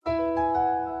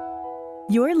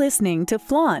You're listening to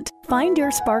Flaunt. Find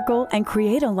your sparkle and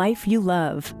create a life you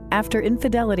love. After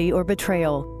infidelity or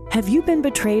betrayal, have you been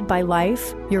betrayed by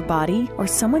life, your body, or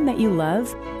someone that you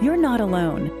love? You're not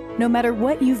alone. No matter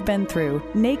what you've been through,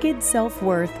 Naked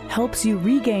Self-Worth helps you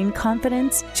regain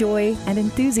confidence, joy, and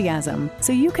enthusiasm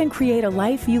so you can create a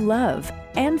life you love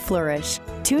and flourish.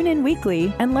 Tune in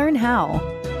weekly and learn how.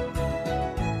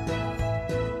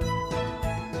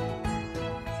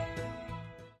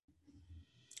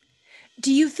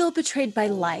 Do you feel betrayed by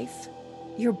life,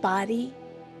 your body,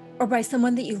 or by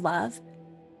someone that you love?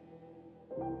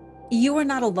 You are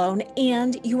not alone,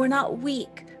 and you are not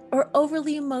weak or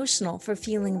overly emotional for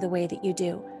feeling the way that you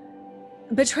do.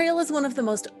 Betrayal is one of the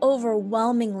most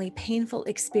overwhelmingly painful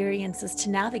experiences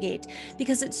to navigate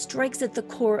because it strikes at the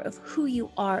core of who you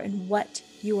are and what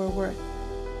you are worth.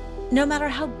 No matter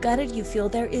how gutted you feel,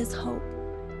 there is hope.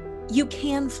 You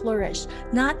can flourish,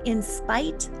 not in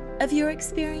spite of your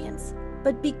experience,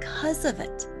 but because of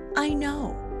it. I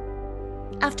know.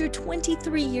 After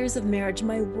 23 years of marriage,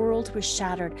 my world was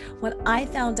shattered when I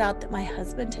found out that my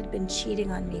husband had been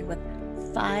cheating on me with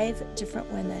 5 different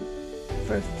women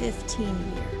for 15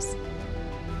 years.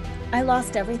 I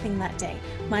lost everything that day,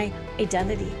 my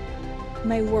identity,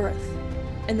 my worth,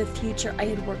 and the future I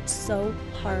had worked so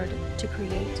hard to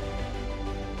create.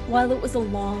 While it was a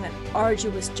long and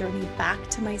arduous journey back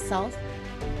to myself,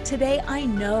 today I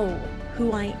know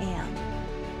who I am,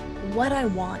 what I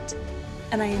want,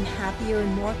 and I am happier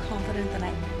and more confident than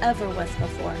I ever was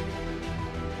before.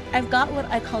 I've got what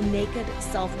I call naked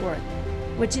self-worth,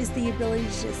 which is the ability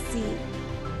to see,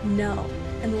 know,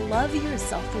 and love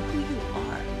yourself for who you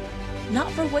are,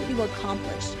 not for what you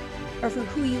accomplished or for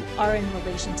who you are in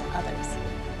relation to others.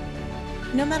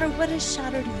 No matter what has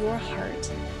shattered your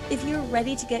heart, if you're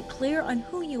ready to get clear on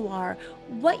who you are,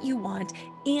 what you want,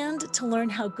 and to learn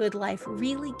how good life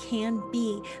really can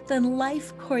be, then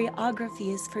Life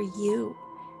Choreography is for you.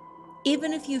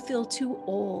 Even if you feel too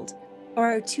old or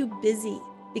are too busy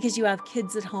because you have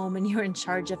kids at home and you're in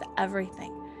charge of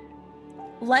everything.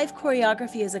 Life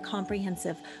Choreography is a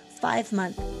comprehensive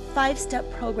 5-month,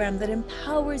 5-step program that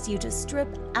empowers you to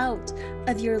strip out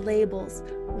of your labels,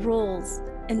 roles,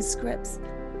 and scripts,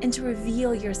 and to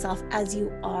reveal yourself as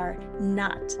you are,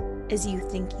 not as you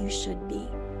think you should be.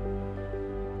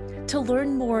 To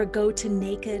learn more, go to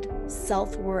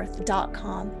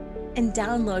nakedselfworth.com and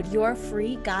download your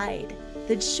free guide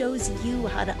that shows you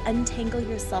how to untangle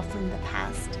yourself from the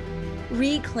past,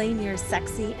 reclaim your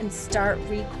sexy, and start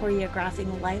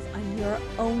re-choreographing life on your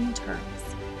own terms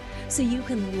so you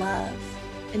can love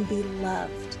and be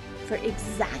loved for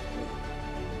exactly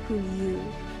who you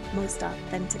most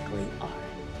authentically are.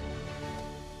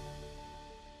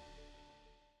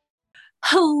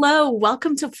 Hello,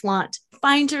 welcome to Flaunt.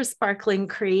 Find your sparkling,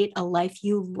 create a life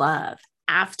you love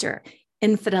after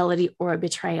infidelity or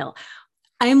betrayal.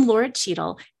 I'm Laura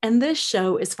Cheadle, and this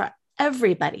show is for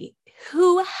everybody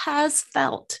who has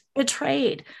felt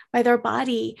betrayed by their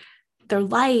body, their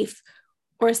life,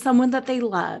 or someone that they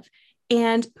love,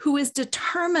 and who is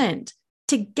determined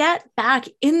to get back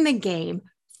in the game,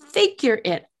 figure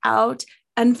it out,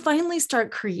 and finally start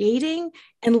creating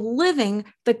and living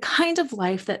the kind of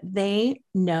life that they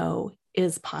know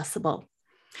is possible.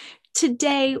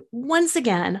 Today, once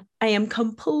again, I am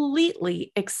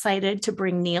completely excited to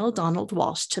bring Neale Donald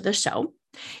Walsch to the show.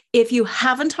 If you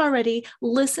haven't already,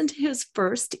 listen to his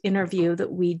first interview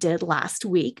that we did last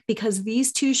week, because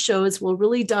these two shows will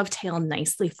really dovetail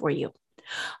nicely for you.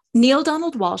 Neale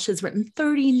Donald Walsch has written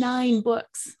 39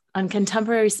 books on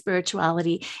contemporary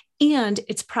spirituality and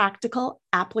its practical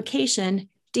application.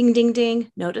 Ding, ding,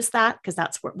 ding. Notice that, because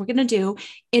that's what we're going to do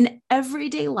in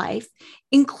everyday life,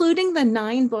 including the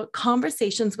 9-book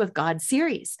Conversations with God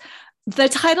series. The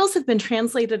titles have been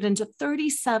translated into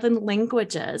 37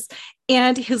 languages,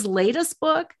 and his latest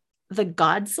book, The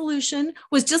God Solution,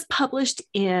 was just published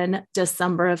in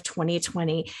December of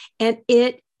 2020, and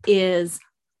it is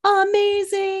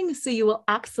amazing. So you will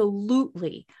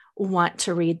absolutely want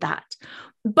to read that.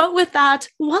 But with that,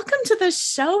 welcome to the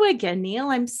show again, Neale.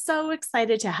 I'm so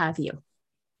excited to have you.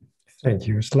 Thank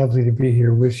you. It's lovely to be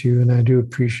here with you, and I do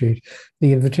appreciate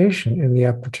the invitation and the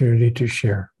opportunity to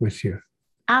share with you.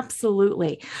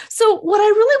 Absolutely. So what I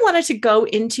really wanted to go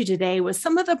into today was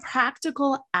some of the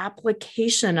practical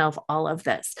application of all of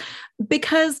this,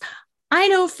 because I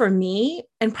know for me,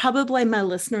 and probably my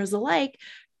listeners alike,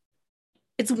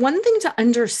 it's one thing to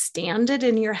understand it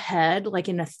in your head, like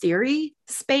in a theory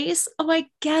space. Oh, I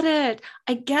get it.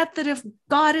 I get that if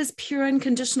God is pure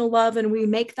unconditional love and we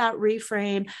make that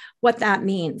reframe, what that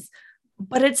means.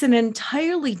 But it's an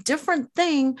entirely different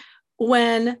thing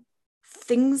when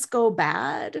things go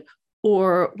bad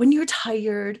or when you're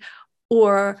tired,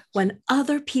 or when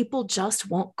other people just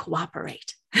won't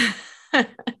cooperate.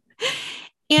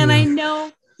 And I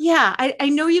know, I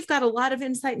know you've got a lot of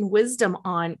insight and wisdom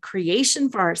on creation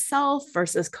for ourselves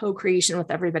versus co-creation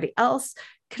with everybody else.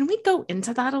 Can we go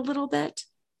into that a little bit?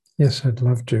 Yes, I'd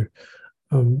love to.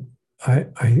 I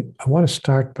want to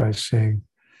start by saying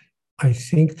I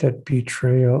think that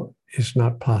betrayal is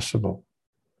not possible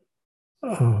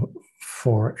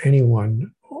for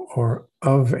anyone or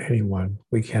of anyone.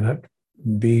 We cannot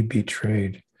be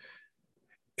betrayed.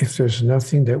 If there's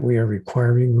nothing that we are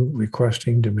requiring,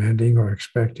 requesting, demanding, or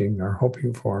expecting, or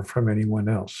hoping for from anyone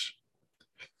else.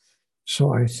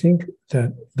 So I think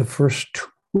that the first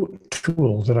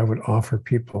tool that I would offer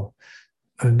people,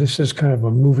 and this is kind of a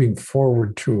moving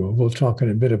forward tool. We'll talk in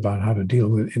a bit about how to deal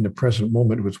with in the present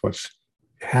moment with what's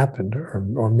happened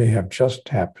or may have just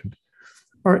happened,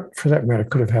 or for that matter,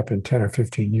 could have happened 10 or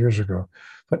 15 years ago.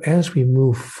 But as we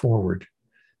move forward,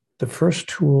 the first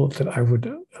tool that I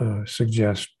would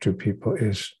suggest to people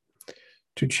is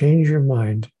to change your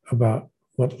mind about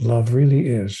what love really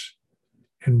is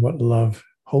and what love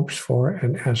hopes for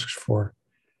and asks for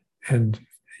and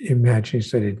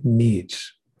imagines that it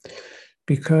needs.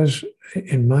 Because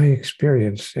in my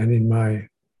experience and in my,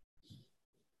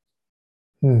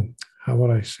 how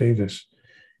would I say this?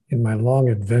 In my long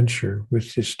adventure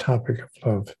with this topic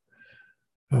of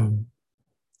love,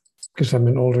 because I'm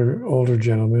an older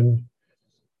gentleman,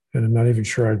 and I'm not even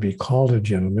sure I'd be called a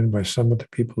gentleman by some of the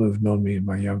people who've known me in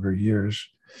my younger years.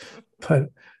 But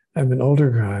I'm an older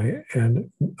guy,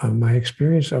 and my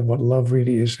experience of what love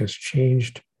really is has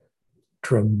changed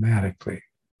dramatically.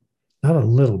 Not a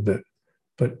little bit,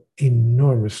 but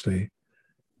enormously,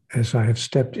 as I have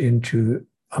stepped into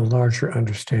a larger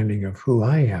understanding of who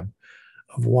I am,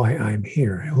 of why I'm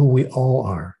here, who we all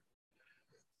are,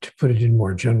 to put it in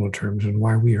more general terms, and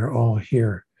why we are all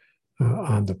here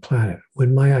on the planet.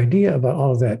 When my idea about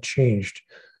all of that changed,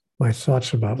 my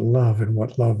thoughts about love and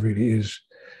what love really is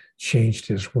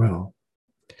changed as well.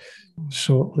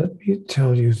 So let me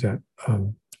tell you that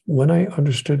when I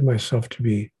understood myself to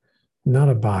be not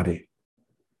a body,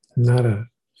 not a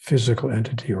physical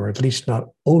entity, or at least not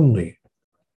only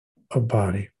a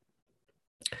body,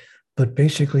 but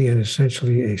basically and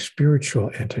essentially a spiritual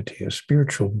entity, a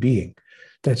spiritual being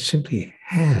that simply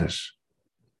has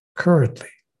currently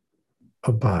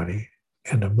a body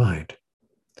and a mind,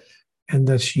 and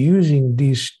that's using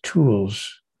these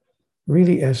tools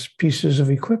really as pieces of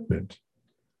equipment,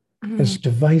 as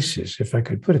devices, if I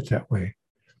could put it that way,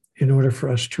 in order for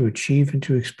us to achieve and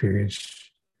to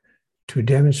experience, to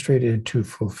demonstrate and to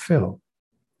fulfill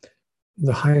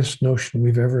the highest notion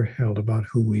we've ever held about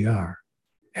who we are.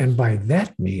 And by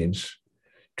that means,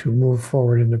 to move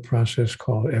forward in the process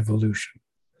called evolution.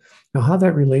 Now, how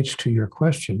that relates to your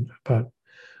question about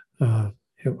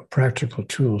practical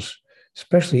tools,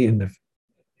 especially in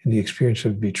the experience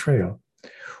of betrayal,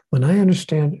 when I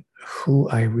understand who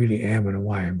I really am and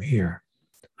why I'm here,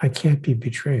 I can't be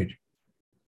betrayed.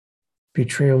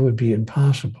 Betrayal would be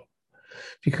impossible,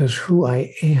 because who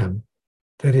I am,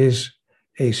 that is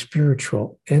a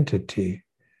spiritual entity,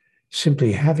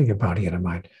 simply having a body and a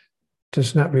mind,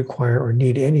 does not require or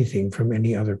need anything from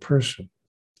any other person.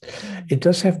 It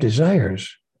does have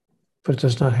desires, but it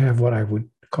does not have what I would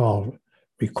call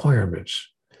requirements.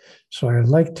 So I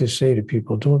like to say to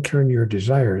people, don't turn your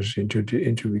desires into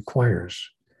requires.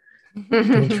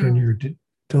 Don't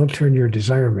turn your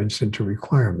desirements into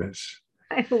requirements.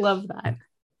 I love that.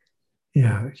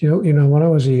 Yeah, you know, when I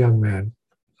was a young man,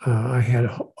 I had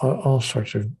all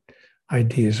sorts of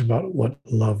ideas about what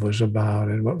love was about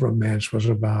and what romance was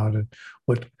about and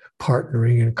what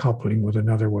partnering and coupling with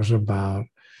another was about,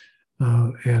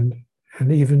 and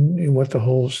even what the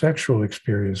whole sexual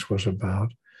experience was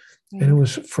about. And it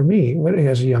was, for me,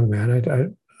 as a young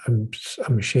man,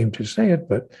 I'm ashamed to say it,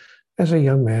 but as a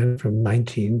young man from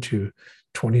 19 to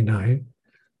 29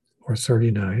 or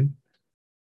 39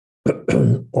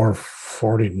 or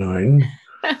 49,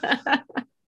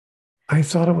 I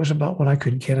thought it was about what I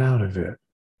could get out of it.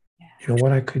 You know,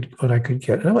 what I could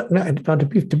get. Now,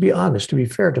 to be honest, to be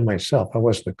fair to myself, I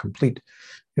wasn't a complete,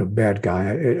 bad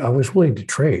guy. I was willing to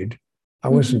trade. I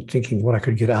wasn't thinking what I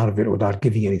could get out of it without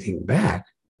giving anything back.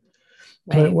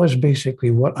 Right. But it was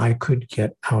basically what I could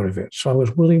get out of it. So I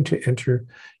was willing to enter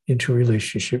into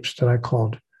relationships that I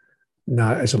called,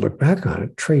 now as I look back on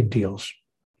it, trade deals.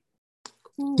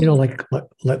 You know,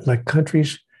 like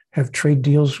countries have trade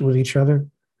deals with each other.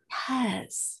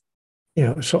 Yes.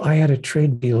 So I had a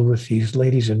trade deal with these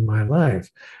ladies in my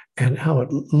life, and how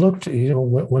it looked,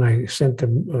 when I sent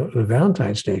them the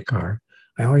Valentine's Day card,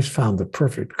 I always found the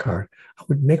perfect card. I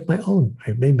would make my own.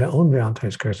 I made my own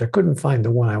Valentine's cards. I couldn't find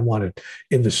the one I wanted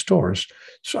in the stores.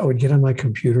 So I would get on my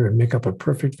computer and make up a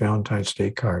perfect Valentine's Day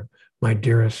card. My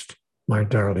dearest, my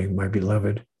darling, my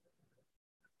beloved,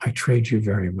 I trade you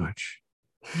very much.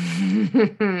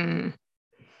 And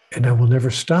I will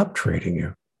never stop trading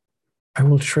you. I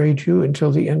will trade you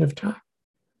until the end of time.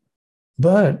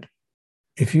 But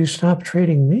if you stop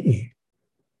trading me,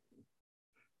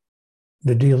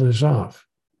 the deal is off.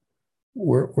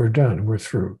 We're done. We're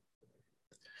through.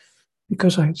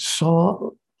 Because I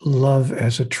saw love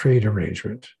as a trade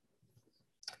arrangement.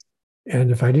 And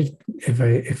if I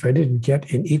didn't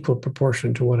get in equal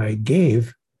proportion to what I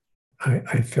gave,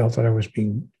 I felt that I was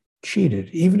being cheated,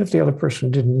 even if the other person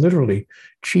didn't literally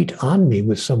cheat on me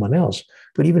with someone else.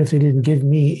 But even if they didn't give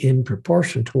me in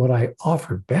proportion to what I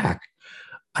offered back,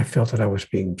 I felt that I was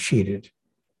being cheated.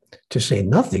 To say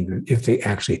nothing if they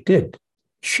actually did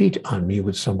cheat on me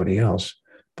with somebody else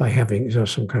by having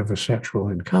some kind of a sexual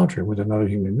encounter with another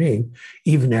human being,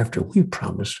 even after we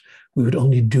promised we would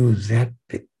only do that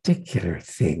particular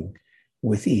thing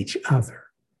with each other.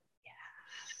 Yeah.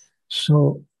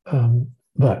 So,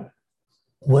 but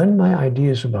when my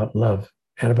ideas about love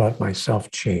and about myself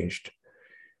changed,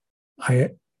 I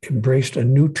embraced a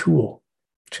new tool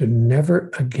to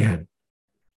never again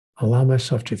allow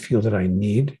myself to feel that I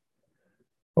need,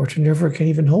 or to never can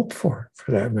even hope for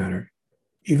that matter,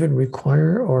 even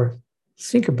require or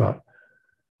think about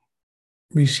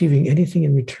receiving anything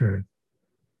in return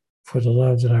for the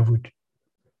love that I would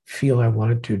feel I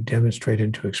wanted to demonstrate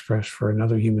and to express for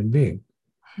another human being.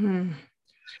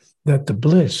 That the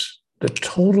bliss, the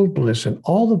total bliss, and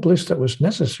all the bliss that was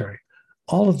necessary,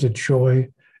 all of the joy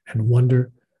and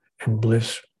wonder and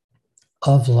bliss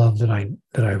of love that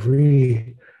I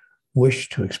really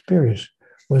wished to experience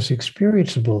was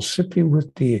experienceable simply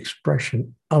with the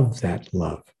expression of that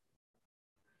love.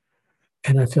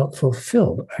 And I felt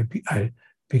fulfilled. I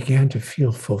began to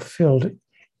feel fulfilled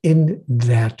in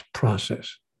that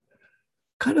process.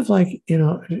 Kind of like,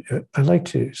 I like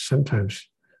to sometimes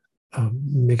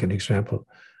make an example.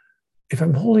 If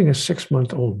I'm holding a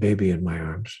 6-month-old baby in my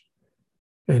arms,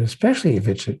 and especially if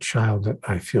it's a child that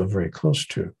I feel very close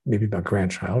to, maybe my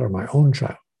grandchild or my own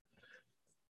child,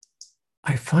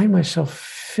 I find myself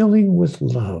filling with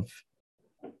love,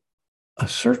 a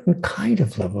certain kind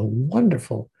of love, a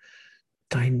wonderful,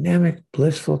 dynamic,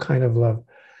 blissful kind of love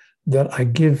that I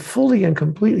give fully and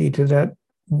completely to that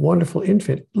wonderful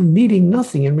infant, needing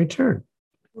nothing in return.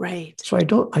 Right. So I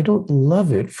don't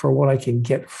love it for what I can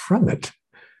get from it.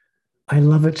 I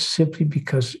love it simply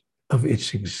because of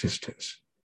its existence.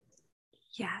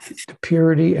 Yes. The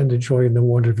purity and the joy and the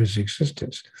wonder of its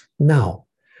existence. Now,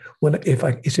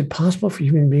 is it possible for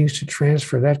human beings to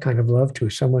transfer that kind of love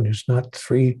to someone who's not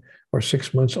 3 or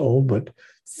 6 months old, but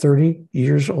 30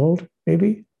 years old,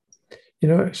 maybe?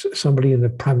 Somebody in the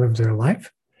prime of their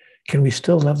life? Can we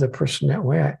still love the person that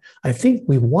way? I think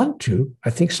we want to.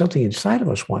 I think something inside of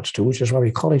us wants to, which is why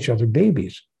we call each other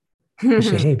babies. We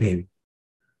say, hey, baby.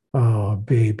 Oh,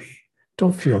 baby.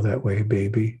 Don't feel that way,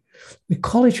 baby. We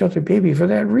call each other baby for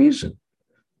that reason.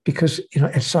 Because,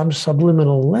 at some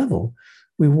subliminal level,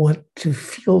 we want to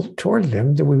feel toward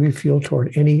them the way we feel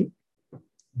toward any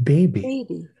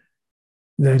baby.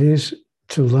 That is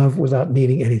to love without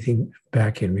needing anything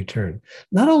back in return.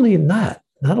 Not only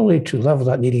to love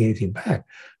without needing anything back,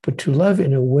 but to love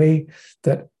in a way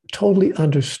that totally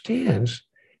understands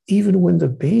even when the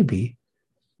baby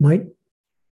might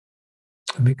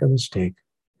make a mistake.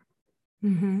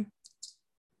 Mm-hmm.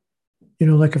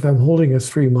 Like if I'm holding a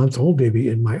 3-month-old baby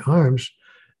in my arms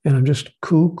and I'm just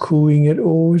cooing it,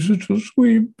 oh, is it a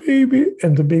sweet baby?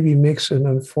 And the baby makes an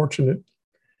unfortunate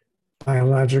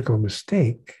biological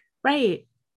mistake. Right.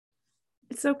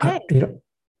 It's okay.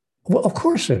 Well, of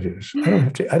course it is.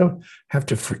 I don't have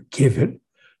to forgive it.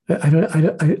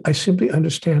 I simply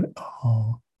understand,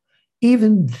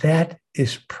 even that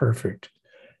is perfect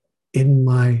in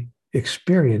my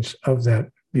experience of that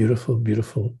beautiful,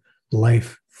 beautiful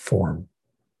life form.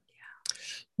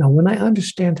 Now, when I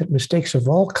understand that mistakes of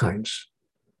all kinds,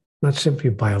 not simply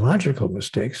biological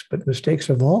mistakes, but mistakes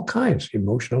of all kinds,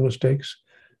 emotional mistakes,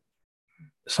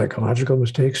 psychological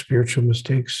mistakes, spiritual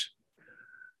mistakes,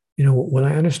 when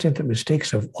I understand that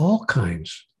mistakes of all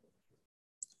kinds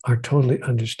are totally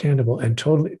understandable and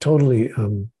totally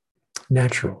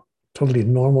natural, totally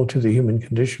normal to the human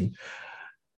condition,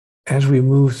 as we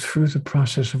move through the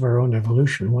process of our own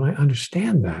evolution, when I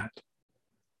understand that,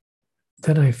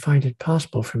 then I find it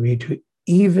possible for me to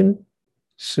even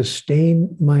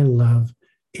sustain my love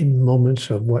in moments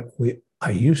of what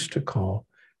I used to call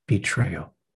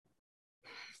betrayal.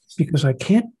 Because I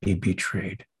can't be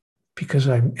betrayed. because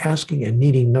I'm asking and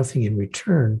needing nothing in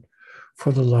return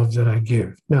for the love that I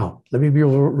give. Now, let me be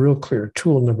real clear.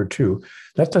 Tool number 2,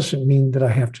 that doesn't mean that I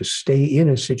have to stay in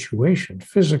a situation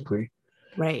physically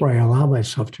Right. where I allow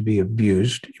myself to be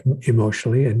abused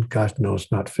emotionally, and God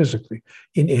knows not physically,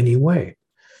 in any way.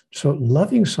 So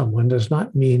loving someone does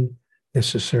not mean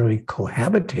necessarily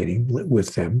cohabitating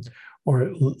with them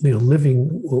or living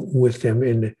with them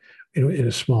in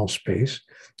a small space.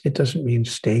 It doesn't mean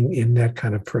staying in that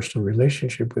kind of personal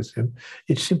relationship with them.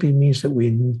 It simply means that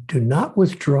we do not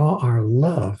withdraw our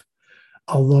love,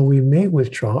 although we may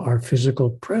withdraw our physical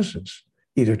presence,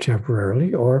 either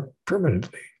temporarily or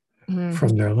permanently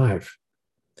from their life.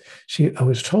 See, I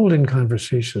was told in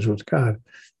conversations with God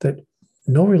that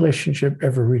no relationship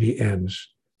ever really ends.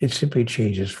 It simply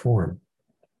changes form.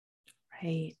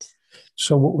 Right.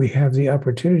 So what we have the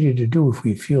opportunity to do if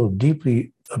we feel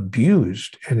deeply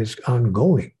abused and it's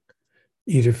ongoing,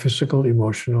 either physical,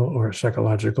 emotional, or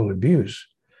psychological abuse,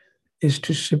 is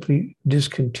to simply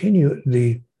discontinue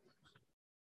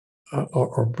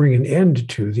or bring an end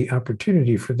to the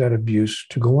opportunity for that abuse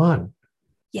to go on.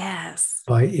 Yes.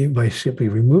 By simply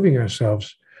removing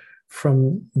ourselves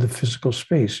from the physical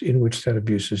space in which that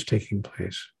abuse is taking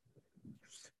place.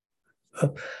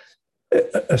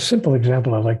 A simple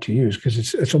example I like to use, because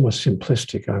it's almost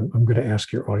simplistic. I'm going to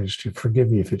ask your audience to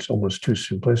forgive me if it's almost too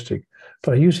simplistic,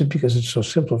 but I use it because it's so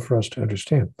simple for us to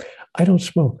understand. I don't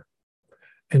smoke.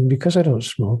 And because I don't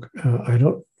smoke, I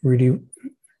don't really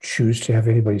choose to have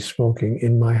anybody smoking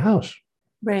in my house.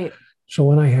 Right. So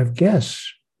when I have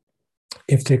guests,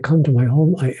 if they come to my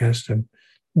home, I ask them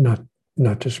not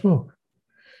to smoke.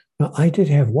 Now, I did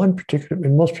have one particular,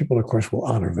 and most people, of course, will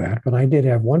honor that, but I did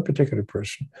have one particular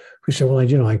person who said, well, I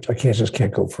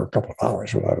can't go for a couple of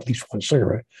hours without at least one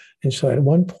cigarette. And so at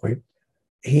one point,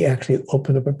 he actually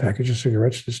opened up a package of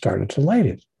cigarettes and started to light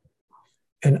it.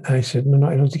 And I said, no,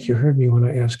 I don't think you heard me when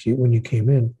I asked you when you came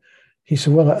in. He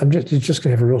said, well, it's just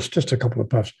going to have just a couple of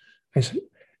puffs. I said,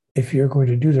 if you're going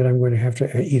to do that, I'm going to have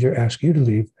to either ask you to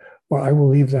leave or I will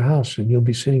leave the house and you'll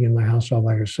be sitting in my house all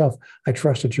by yourself. I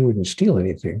trust that you wouldn't steal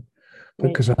anything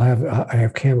because I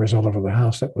have cameras all over the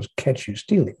house that will catch you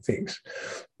stealing things.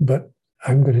 But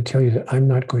I'm going to tell you that I'm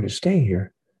not going to stay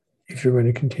here if you're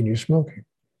going to continue smoking.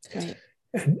 Right.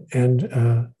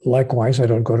 And likewise, I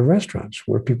don't go to restaurants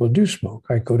where people do smoke.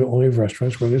 I go to only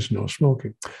restaurants where there's no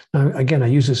smoking. Now, again, I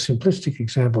use a simplistic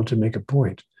example to make a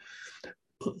point.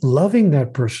 Loving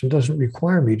that person doesn't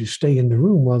require me to stay in the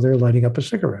room while they're lighting up a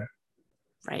cigarette.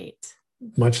 Right.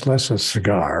 Much less a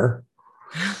cigar,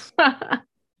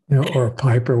 or a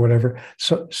pipe or whatever.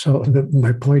 So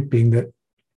my point being that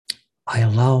I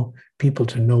allow people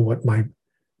to know what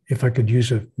if I could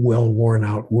use a well worn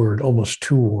out word, almost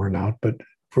too worn out, but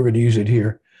if we're going to use it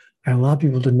here, I allow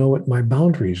people to know what my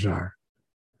boundaries are.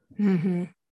 Mm-hmm.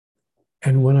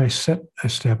 And when I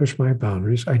establish my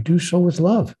boundaries, I do so with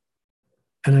love.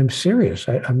 And I'm serious.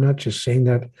 I'm not just saying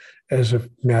that as a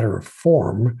matter of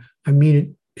form. I mean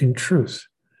it in truth.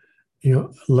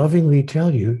 Lovingly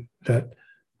tell you that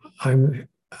I'm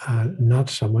not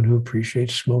someone who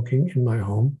appreciates smoking in my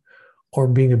home or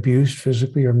being abused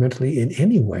physically or mentally in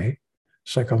any way,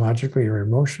 psychologically or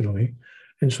emotionally.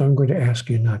 And so I'm going to ask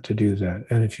you not to do that.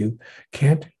 And if you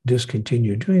can't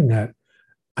discontinue doing that,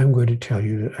 I'm going to tell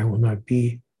you that I will not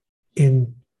be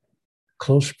in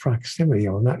close proximity.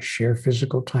 I will not share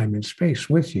physical time and space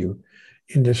with you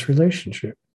in this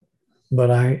relationship. But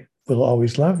I will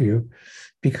always love you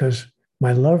because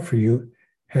my love for you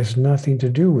has nothing to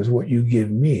do with what you give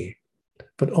me,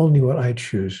 but only what I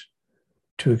choose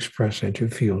to express and to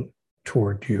feel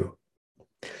toward you.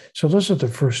 So those are the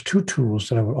first 2 tools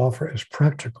that I would offer as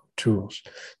practical tools.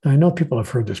 Now, I know people have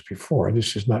heard this before.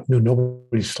 This is not new.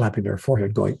 Nobody's slapping their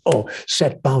forehead going, oh,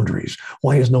 set boundaries.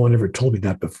 Why has no one ever told me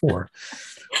that before?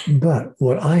 But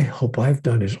what I hope I've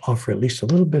done is offer at least a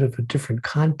little bit of a different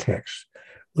context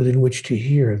within which to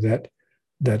hear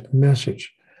that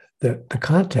message. That the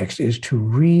context is to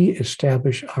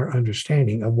reestablish our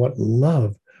understanding of what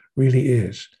love really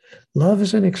is. Love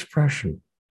is an expression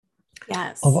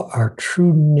of our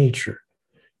true nature.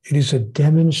 It is a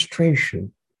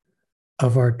demonstration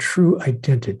of our true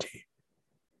identity.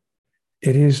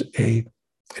 It is an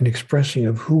expressing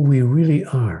of who we really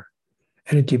are.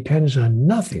 And it depends on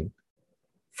nothing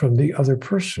from the other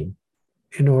person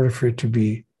in order for it to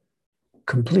be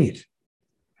complete.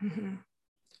 Mm-hmm.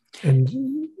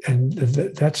 And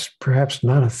that's perhaps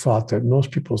not a thought that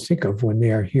most people think of when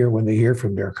they hear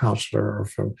from their counselor or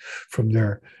from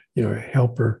their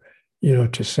helper,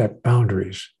 to set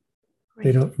boundaries. Right.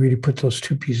 They don't really put those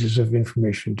 2 pieces of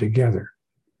information together.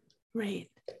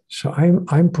 Right. So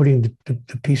I'm putting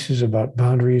the pieces about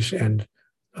boundaries and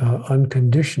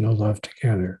unconditional love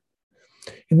together.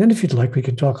 And then if you'd like, we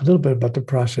can talk a little bit about the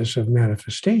process of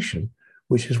manifestation,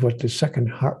 which is what the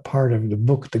second part of the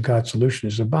book, The God Solution,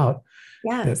 is about.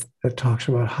 Yes. That talks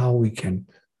about how we can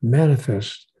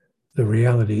manifest the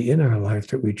reality in our life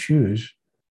that we choose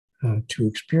to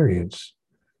experience.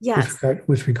 Yes.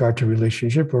 With regard to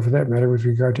relationship, or for that matter, with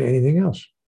regard to anything else.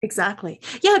 Exactly.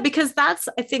 Yeah, because that's,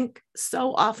 I think,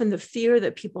 so often the fear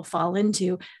that people fall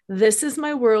into. This is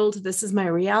my world. This is my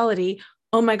reality.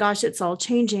 Oh my gosh, it's all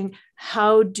changing.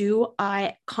 How do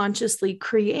I consciously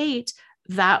create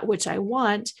that which I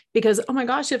want? Because, oh my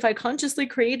gosh, if I consciously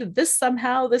created this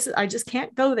somehow, I just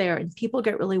can't go there. And people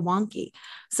get really wonky.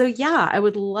 So yeah, I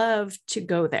would love to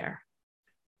go there.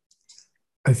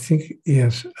 I think,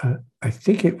 yes, I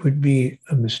think it would be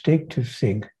a mistake to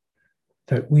think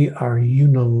that we are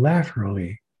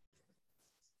unilaterally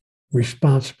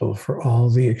responsible for all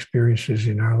the experiences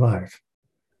in our life.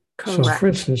 Correct. So, for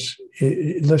instance,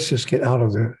 let's just get out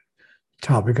of the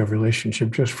topic of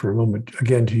relationship just for a moment.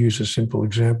 Again, to use a simple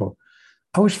example,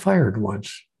 I was fired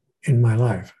once in my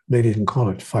life. They didn't call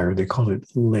it fired, they called it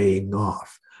laying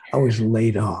off. I was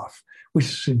laid off, which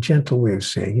is a gentle way of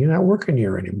saying you're not working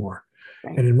here anymore.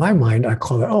 Right. And in my mind, I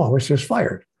call it, I was just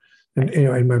fired. And,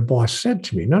 and my boss said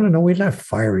to me, no, we're not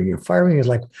firing you. Firing is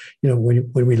like,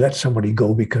 when we let somebody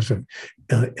go because of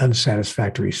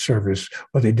unsatisfactory service,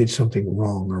 or they did something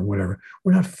wrong or whatever.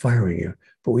 We're not firing you,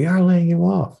 but we are laying you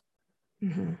off.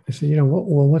 Mm-hmm. I said,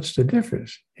 well, what's the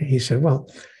difference? And he said,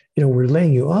 well, we're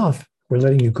laying you off. We're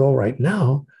letting you go right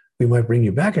now. We might bring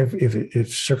you back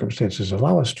if circumstances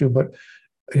allow us to, but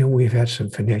we've had some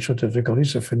financial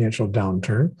difficulties, a financial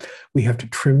downturn. We have to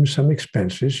trim some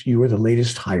expenses. You are the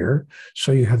latest hire,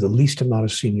 so you have the least amount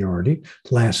of seniority.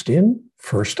 Last in,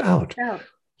 first out. Yeah.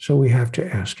 So we have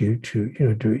to ask you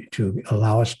to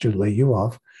allow us to lay you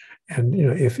off. And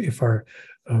if our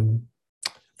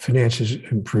finances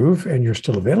improve and you're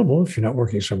still available, if you're not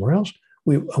working somewhere else,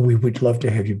 we would love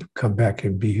to have you come back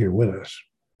and be here with us.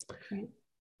 Right.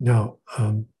 Now,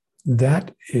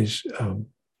 that is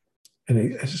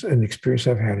an experience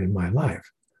I've had in my life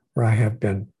where I have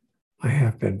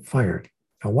been fired.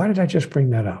 Now, why did I just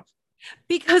bring that up?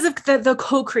 Because of the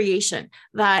co-creation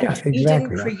that exactly. You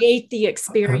didn't create the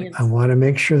experience. I want to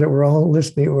make sure that we're all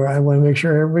listening, or I want to make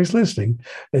sure everybody's listening.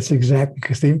 That's exactly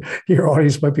because your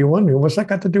audience might be wondering, what's that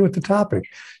got to do with the topic?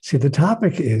 See, the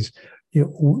topic is,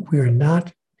 we are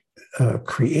not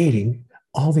creating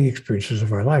all the experiences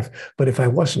of our life. But if I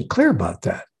wasn't clear about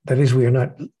that, that is, we are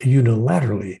not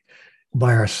unilaterally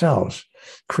by ourselves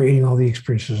creating all the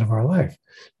experiences of our life.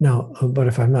 Now, but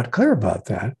if I'm not clear about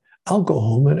that, I'll go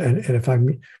home and if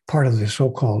I'm part of the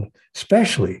so-called,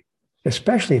 especially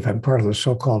if I'm part of the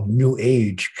so-called New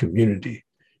Age community,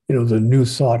 the New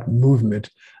Thought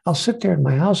movement, I'll sit there in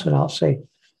my house and I'll say,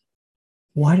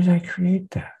 why did I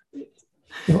create that?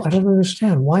 I don't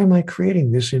understand. Why am I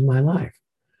creating this in my life?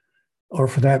 Or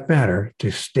for that matter,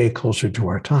 to stay closer to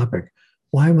our topic,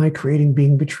 why am I creating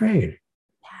being betrayed?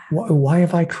 Why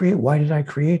did I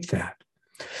create that?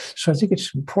 So I think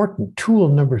it's important. Tool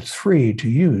number 3 to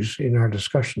use in our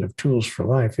discussion of tools for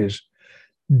life is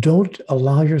don't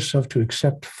allow yourself to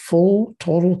accept full,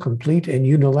 total, complete, and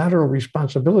unilateral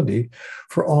responsibility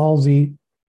for all the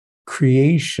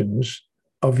creations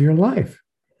of your life.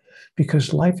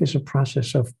 Because life is a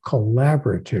process of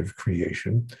collaborative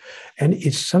creation, and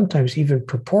it's sometimes even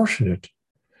proportionate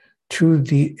to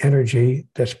the energy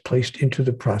that's placed into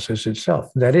the process itself.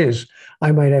 That is,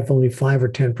 I might have only 5 or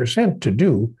 10% to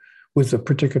do with a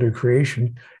particular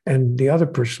creation, and the other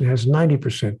person has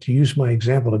 90%. To use my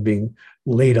example of being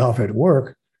laid off at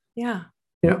work. Yeah.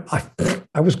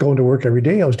 I was going to work every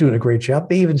day. I was doing a great job.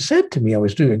 They even said to me I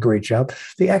was doing a great job.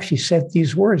 They actually said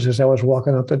these words as I was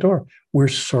walking out the door. We're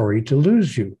sorry to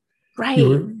lose you. Right.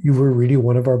 You were really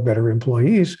one of our better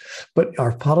employees, but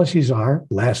our policies are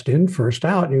last in, first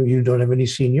out. You don't have any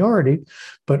seniority,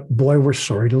 but boy, we're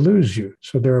sorry to lose you.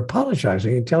 So they're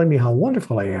apologizing and telling me how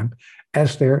wonderful I am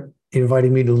as they're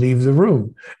inviting me to leave the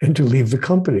room and to leave the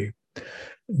company.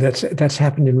 That's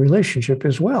happened in relationship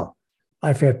as well.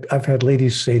 I've had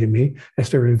ladies say to me as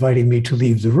they're inviting me to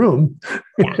leave the room,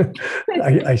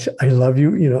 I love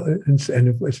you, and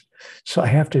it was, so I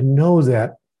have to know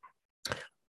that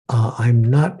I'm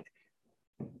not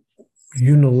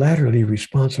unilaterally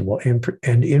responsible,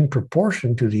 and in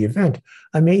proportion to the event,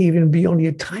 I may even be only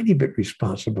a tiny bit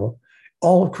responsible.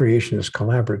 All of creation is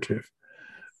collaborative,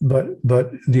 but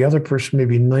the other person may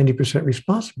be 90%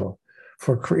 responsible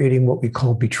for creating what we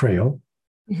call betrayal,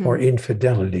 mm-hmm. or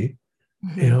infidelity,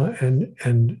 mm-hmm.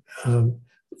 And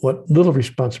what little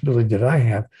responsibility that I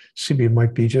have, maybe it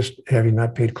might be just having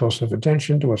not paid close enough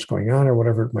attention to what's going on or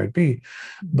whatever it might be,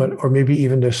 or maybe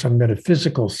even there's some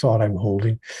metaphysical thought I'm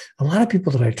holding. A lot of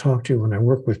people that I talk to when I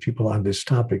work with people on this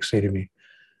topic say to me,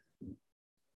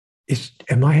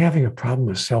 am I having a problem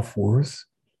with self-worth?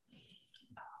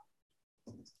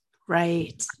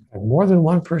 Right. And more than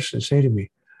one person say to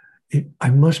me, I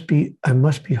must be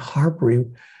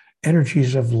harboring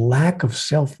energies of lack of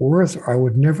self-worth, or I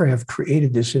would never have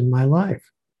created this in my life.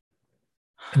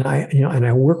 And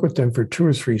I work with them for 2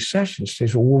 or 3 sessions. They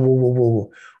say,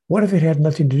 whoa. What if it had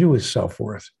nothing to do with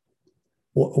self-worth?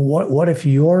 What if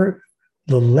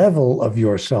the level of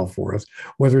your self-worth,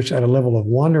 whether it's at a level of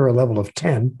 1 or a level of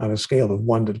 10 on a scale of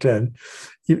 1 to 10,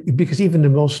 because even the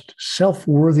most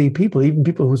self-worthy people, even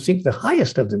people who think the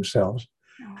highest of themselves,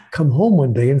 come home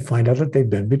one day and find out that they've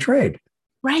been betrayed.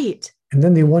 Right. And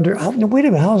then they wonder, oh, no, wait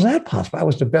a minute, how is that possible? I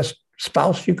was the best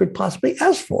spouse you could possibly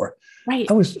ask for. Right.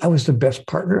 I was the best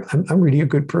partner. I'm really a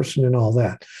good person and all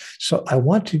that. So I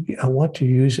want to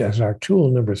use as our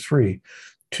tool number 3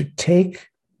 to take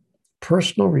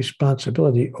personal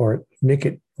responsibility, or make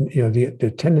it,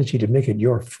 the tendency to make it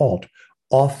your fault,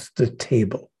 off the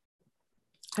table.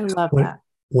 I love that.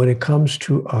 When it comes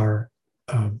to our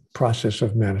process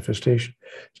of manifestation,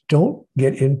 don't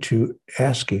get into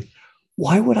asking,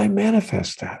 why would I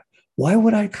manifest that? Why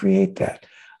would I create that?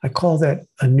 I call that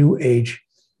a new age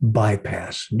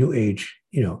bypass, new age,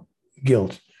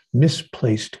 guilt,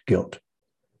 misplaced guilt.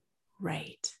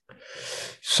 Right.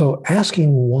 So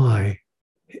asking why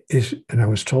is, and I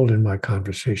was told in my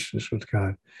conversations with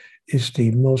God, is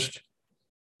the most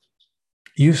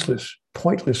useless,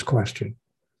 pointless question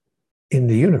in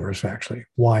the universe, actually.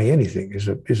 Why anything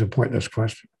is a pointless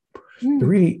question.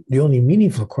 The only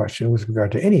meaningful question with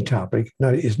regard to any topic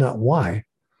is not why,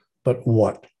 but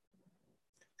what.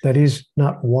 That is,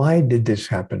 not why did this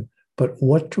happen, but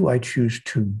what do I choose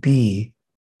to be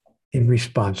in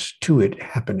response to it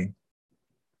happening?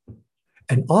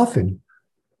 And often,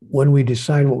 when we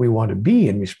decide what we want to be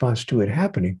in response to it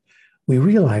happening, we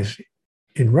realize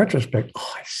in retrospect,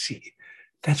 oh, I see.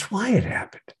 That's why it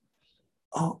happened.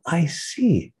 Oh, I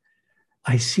see.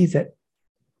 I see that,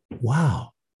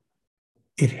 wow,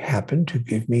 it happened to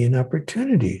give me an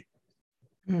opportunity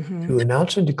to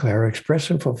announce and declare, express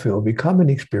and fulfill, become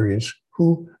and experience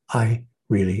who I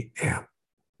really am.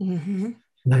 And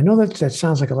I know that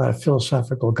sounds like a lot of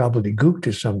philosophical gobbledygook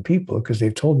to some people, because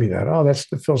they've told me that, oh, that's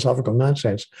the philosophical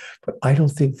nonsense. But I don't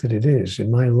think that it is.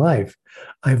 In my life,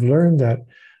 I've learned that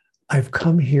I've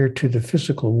come here to the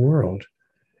physical world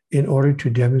in order to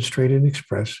demonstrate and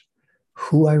express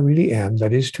who I really am.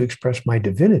 That is, to express my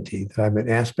divinity, that I'm an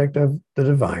aspect of the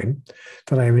divine,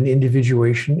 that I'm an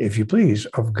individuation, if you please,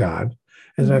 of God,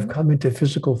 and that I've come into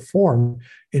physical form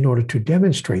in order to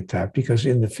demonstrate that, because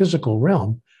in the physical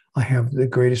realm, I have the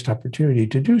greatest opportunity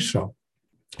to do so.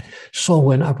 So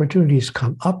when opportunities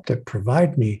come up that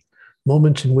provide me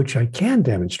moments in which I can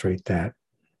demonstrate that,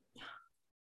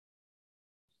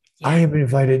 I am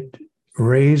invited,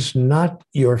 raise not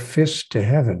your fist to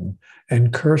heaven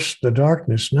and curse the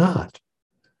darkness not,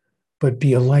 but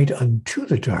be a light unto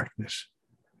the darkness,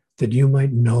 that you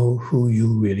might know who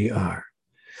you really are.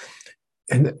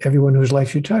 And everyone whose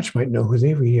life you touch might know who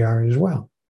they really are as well.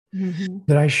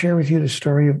 Did I share with you the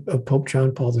story of Pope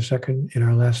John Paul II in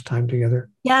our last time together?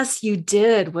 Yes, you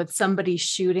did, with somebody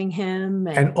shooting him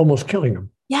and almost killing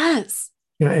him. Yes.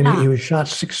 He was shot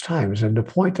 6 times. And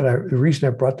the reason I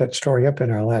brought that story up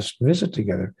in our last visit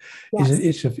together is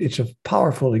it's a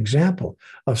powerful example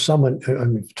of someone,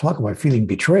 talk about feeling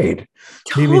betrayed.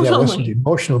 Maybe that wasn't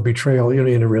emotional betrayal,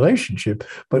 in a relationship,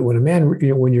 but when a man,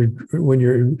 when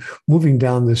you're moving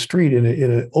down the street in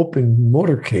an open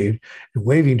motorcade and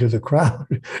waving to the crowd,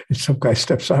 and some guy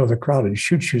steps out of the crowd and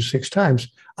shoots you 6 times,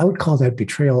 I would call that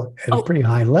betrayal at a pretty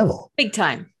high level. Big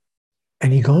time.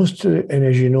 And he goes and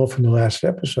as you know from the last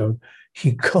episode,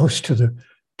 he goes to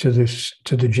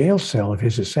the jail cell of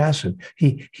his assassin.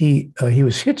 He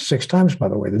was hit 6 times, by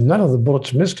the way. None of the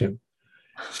bullets missed him.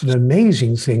 It's an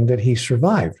amazing thing that he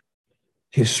survived.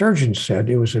 His surgeon said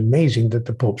it was amazing that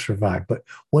the Pope survived. But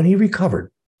when he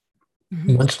recovered,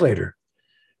 months later,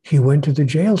 he went to the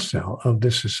jail cell of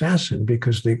this assassin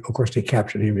because they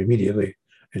captured him immediately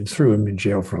and threw him in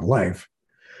jail for life.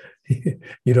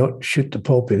 You don't shoot the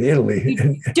Pope in Italy.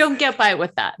 You don't get by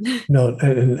with that. No,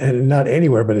 and not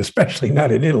anywhere, but especially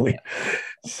not in Italy,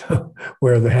 so,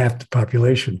 where half the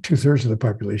population, 2/3 of the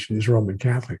population is Roman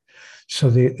Catholic. So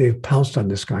they pounced on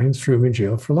this guy and threw him in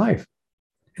jail for life.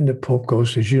 And the Pope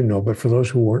goes, as you know, but for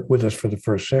those who weren't with us for the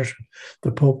first session,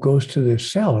 the Pope goes to the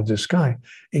cell of this guy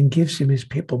and gives him his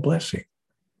papal blessing.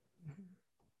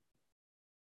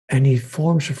 And he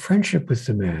forms a friendship with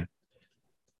the man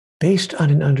based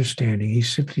on an understanding. He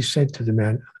simply said to the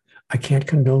man, I can't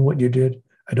condone what you did.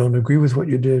 I don't agree with what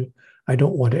you did. I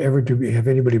don't want to ever have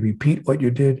anybody repeat what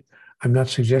you did. I'm not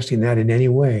suggesting that in any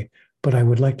way, but I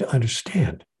would like to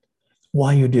understand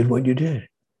why you did what you did.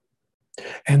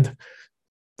 And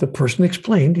the person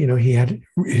explained, he had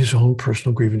his own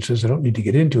personal grievances. I don't need to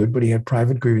get into it, but he had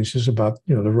private grievances about,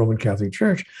 the Roman Catholic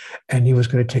Church, and he was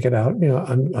going to take it out,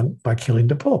 by killing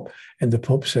the Pope. And the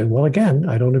Pope said, well, again,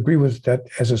 I don't agree with that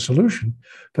as a solution,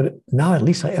 but now at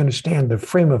least I understand the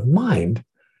frame of mind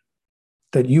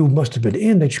that you must have been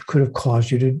in that could have caused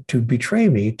you to betray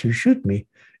me, to shoot me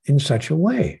in such a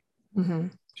way,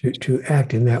 to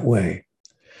act in that way.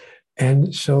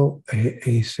 And so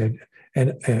he said,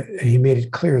 and he made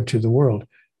it clear to the world,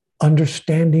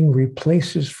 understanding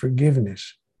replaces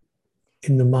forgiveness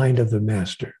in the mind of the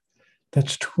master.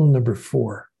 That's tool number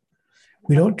 4.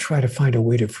 We don't try to find a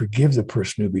way to forgive the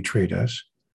person who betrayed us.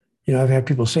 I've had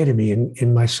people say to me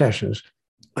in my sessions,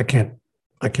 I can't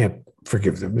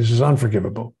forgive them. This is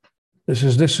unforgivable. This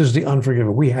is the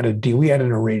unforgivable. We had a deal. We had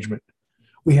an arrangement.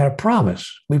 We had a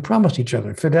promise. We promised each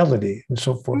other fidelity and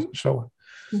so forth and so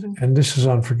on. And this is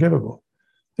unforgivable.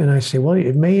 And I say, well,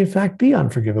 it may in fact be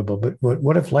unforgivable, but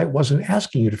what if life wasn't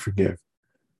asking you to forgive?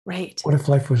 Right. What if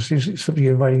life was simply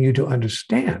inviting you to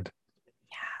understand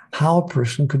how a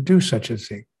person could do such a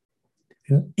thing?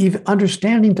 And even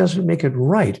understanding doesn't make it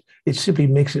right. It simply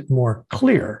makes it more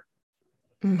clear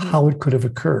how it could have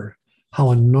occurred,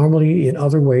 how a normally, in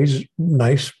other ways,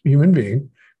 nice human being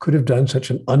could have done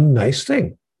such an unnice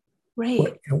thing.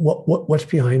 Right. What's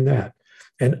behind that?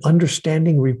 And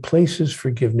understanding replaces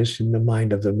forgiveness in the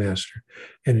mind of the master.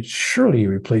 And it surely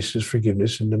replaces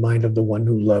forgiveness in the mind of the one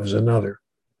who loves another.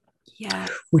 Yeah.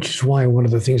 Which is why one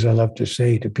of the things I love to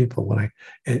say to people when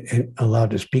I'm allowed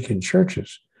to speak in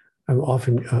churches, I'm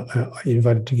often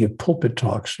invited to give pulpit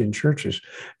talks in churches.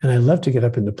 And I love to get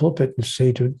up in the pulpit and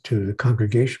say to the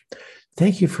congregation,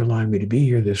 thank you for allowing me to be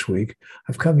here this week.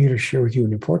 I've come here to share with you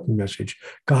an important message.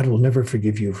 God will never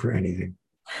forgive you for anything.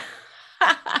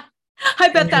 I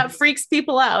bet that freaks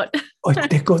people out.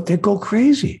 They go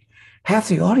crazy. Half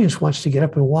the audience wants to get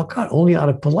up and walk out. Only out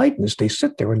of politeness, they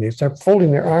sit there and they start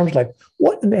folding their arms like,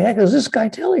 what in the heck is this guy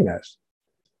telling us?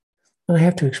 And I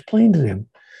have to explain to them,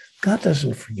 God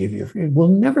doesn't forgive you. It will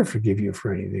never forgive you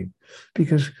for anything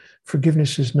because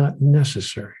forgiveness is not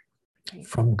necessary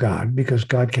from God because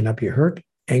God cannot be hurt,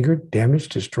 angered,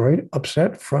 damaged, destroyed,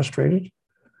 upset, frustrated,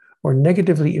 or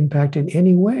negatively impacted in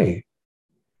any way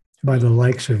by the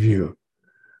likes of you.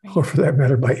 Or for that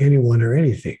matter, by anyone or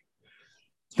anything.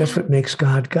 That's what makes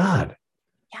God God.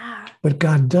 Yeah. But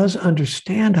God does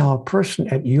understand how a person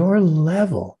at your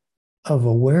level of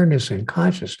awareness and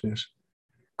consciousness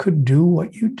could do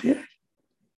what you did.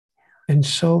 And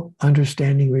so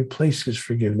understanding replaces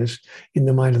forgiveness in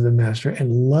the mind of the master,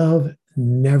 and love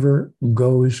never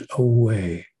goes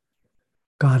away.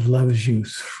 God loves you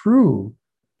through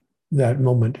that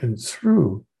moment and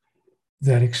through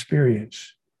that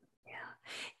experience.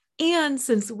 And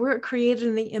since we're created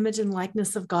in the image and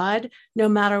likeness of God, no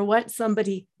matter what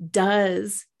somebody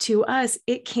does to us,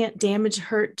 it can't damage,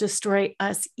 hurt, destroy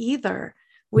us either.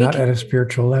 Not at a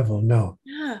spiritual level, no.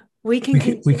 Yeah, we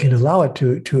can allow it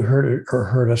to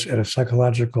hurt us at a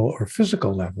psychological or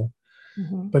physical level,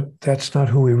 but that's not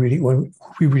who we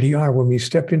really are. When we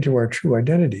step into our true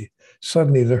identity,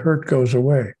 suddenly the hurt goes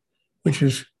away, which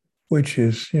is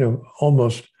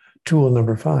almost tool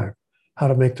number 5. How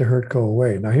to make the hurt go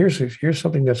away. Now, here's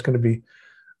something that's going to be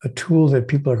a tool that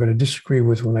people are going to disagree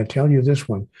with when I tell you this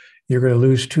one. You're going to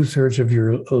lose 2/3 of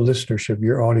your listenership.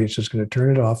 Your audience is going to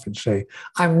turn it off and say,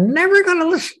 I'm never going to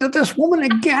listen to this woman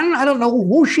again. I don't know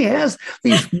who she has.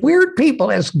 These weird people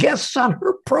as guests on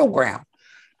her program.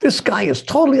 This guy is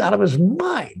totally out of his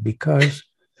mind, because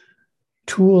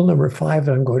tool number 5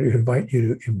 that I'm going to invite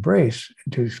you to embrace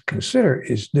and to consider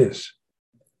is this.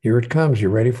 Here it comes. You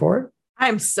ready for it?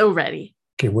 I'm so ready.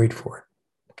 Okay, wait for it.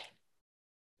 Okay.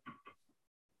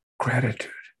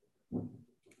 Gratitude.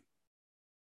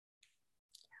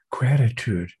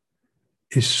 Gratitude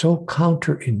is so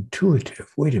counterintuitive.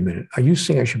 Wait a minute. Are you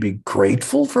saying I should be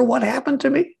grateful for what happened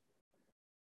to me?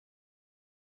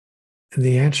 And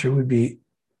the answer would be,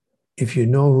 if you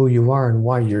know who you are and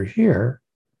why you're here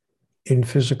in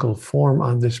physical form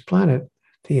on this planet,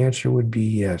 the answer would be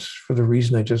yes, for the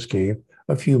reason I just gave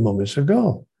a few moments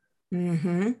ago.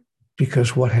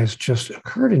 Because what has just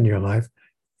occurred in your life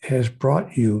has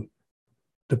brought you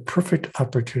the perfect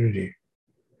opportunity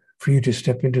for you to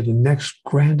step into the next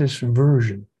grandest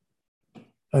version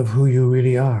of who you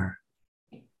really are,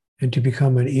 and to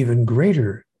become an even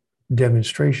greater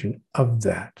demonstration of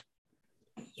that.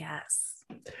 Yes.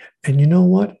 And you know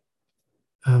what?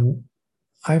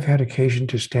 I've had occasion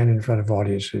to stand in front of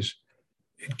audiences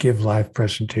and give live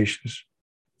presentations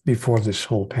before this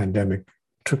whole pandemic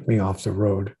took me off the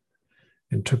road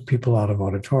and took people out of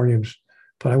auditoriums.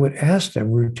 But I would ask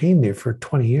them routinely for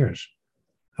 20 years.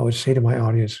 I would say to my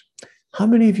audience, how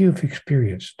many of you have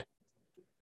experienced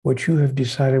what you have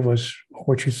decided was, or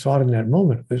what you thought in that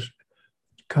moment was,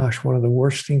 gosh, one of the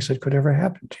worst things that could ever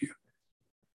happen to you,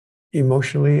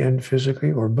 emotionally and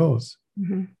physically, or both,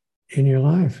 in your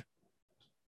life?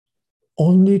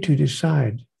 Only to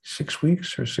decide 6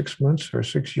 weeks or 6 months or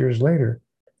 6 years later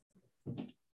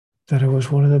that it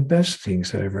was one of the best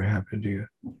things that ever happened to you.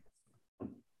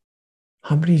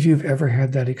 How many of you have ever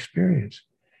had that experience?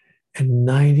 And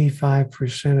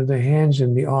 95% of the hands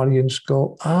in the audience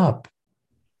go up.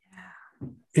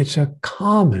 It's a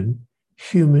common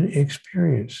human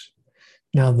experience.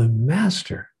 Now, the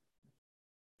master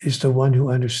is the one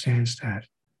who understands that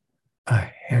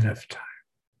ahead of time.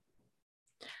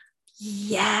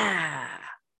 Yeah.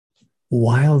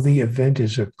 While the event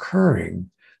is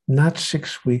occurring, not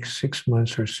 6 weeks, 6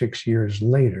 months, or 6 years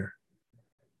later.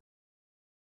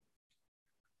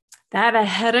 That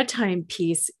ahead of time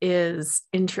piece is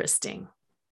interesting.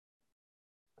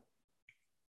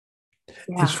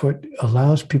 Yeah. It's what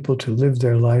allows people to live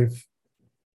their life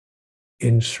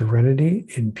in serenity,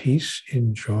 in peace,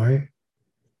 in joy,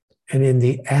 and in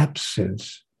the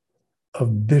absence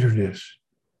of bitterness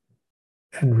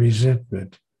and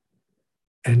resentment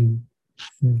and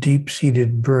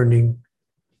deep-seated burning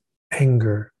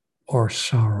anger or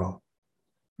sorrow.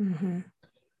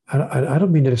 I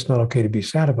don't mean that it's not okay to be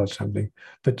sad about something,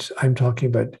 but I'm talking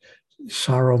about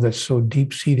sorrow that's so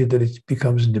deep-seated that it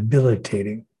becomes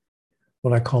debilitating,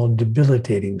 what I call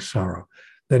debilitating sorrow.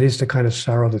 That is the kind of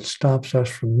sorrow that stops us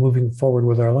from moving forward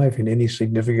with our life in any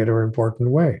significant or important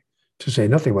way, to say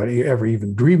nothing about ever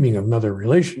even dreaming of another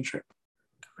relationship.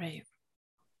 Right.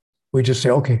 We just say,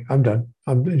 okay, I'm done.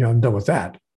 I'm done with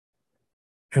that.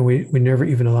 And we never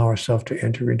even allow ourselves to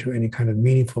enter into any kind of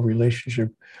meaningful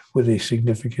relationship with a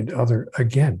significant other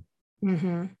again.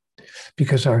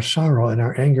 Because our sorrow and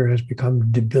our anger has become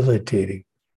debilitating.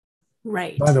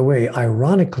 Right. By the way,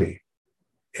 ironically,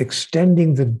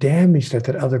 extending the damage that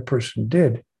other person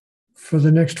did for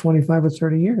the next 25 or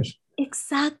 30 years.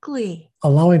 Exactly.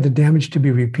 Allowing the damage to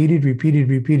be repeated.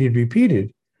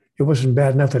 It wasn't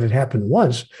bad enough that it happened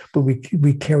once, but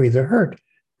we carry the hurt.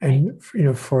 And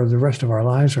for the rest of our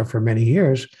lives or for many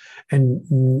years,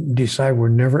 and decide we're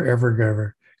never,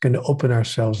 ever going to open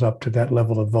ourselves up to that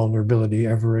level of vulnerability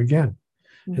ever again.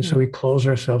 And so we close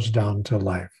ourselves down to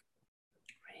life.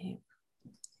 Right.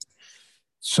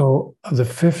 So the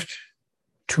fifth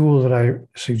tool that I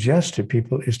suggest to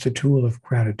people is the tool of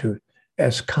gratitude,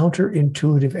 as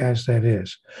counterintuitive as that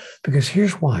is. Because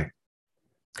here's why.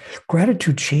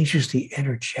 Gratitude changes the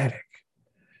energetic.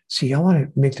 See, I want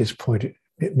to make this point.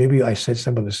 Maybe I said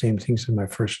some of the same things in my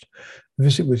first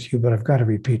visit with you, but I've got to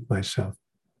repeat myself.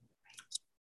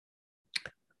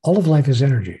 All of life is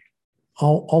energy.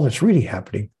 All that's really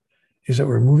happening is that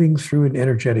we're moving through an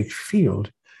energetic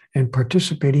field and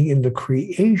participating in the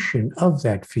creation of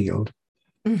that field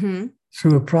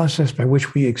through a process by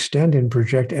which we extend and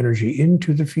project energy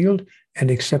into the field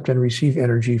and accept and receive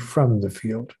energy from the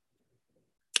field.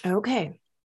 Okay.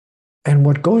 And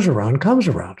what goes around comes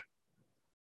around.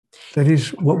 That is,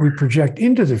 what we project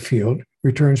into the field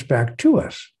returns back to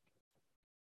us,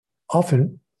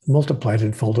 often multiplied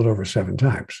and folded over 7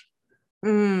 times.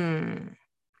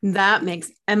 That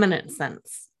makes eminent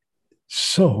sense.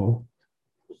 So,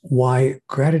 why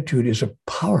gratitude is a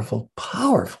powerful,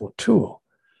 powerful tool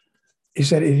is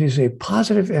that it is a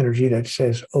positive energy that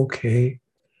says, okay,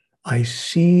 I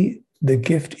see the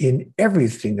gift in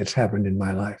everything that's happened in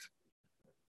my life.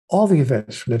 All the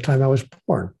events from the time I was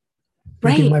born.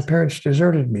 Maybe my parents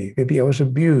deserted me. Maybe I was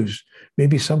abused.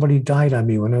 Maybe somebody died on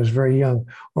me when I was very young,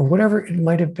 or whatever it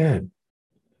might have been.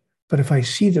 But if I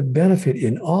see the benefit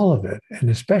in all of it, and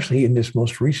especially in this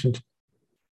most recent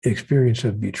experience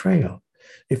of betrayal,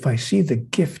 if I see the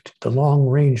gift, the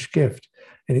long-range gift,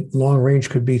 and long range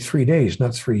could be 3 days,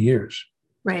 not 3 years.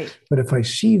 Right. But if I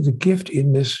see the gift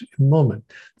in this moment,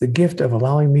 the gift of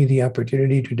allowing me the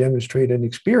opportunity to demonstrate an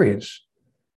experience,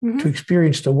 to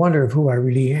experience the wonder of who I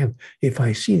really am, if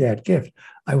I see that gift,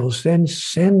 I will then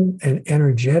send an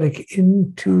energetic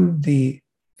into the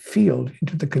field,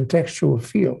 into the contextual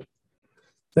field,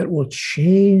 that will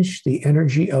change the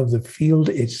energy of the field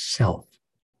itself.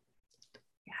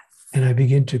 Yes. And I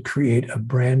begin to create a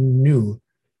brand new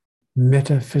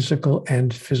metaphysical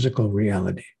and physical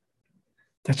reality.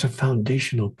 That's a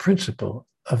foundational principle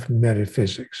of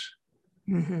metaphysics.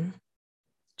 Mm-hmm.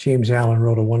 James Allen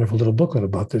wrote a wonderful little booklet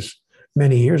about this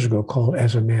many years ago called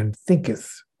As a Man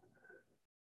Thinketh.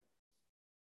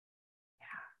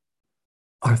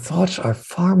 Our thoughts are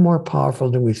far more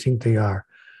powerful than we think they are.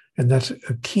 And that's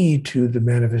a key to the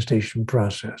manifestation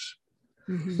process.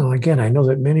 Mm-hmm. Now, again, I know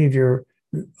that many of your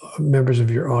members of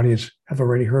your audience have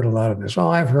already heard a lot of this. Oh,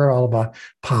 I've heard all about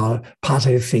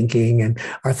positive thinking and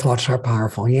our thoughts are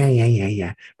powerful.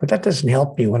 Yeah. But that doesn't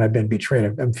help me when I've been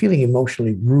betrayed. I'm feeling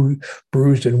emotionally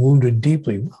bruised and wounded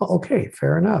deeply. Well, okay,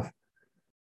 fair enough.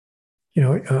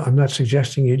 I'm not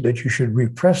suggesting that you should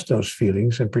repress those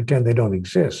feelings and pretend they don't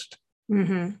exist.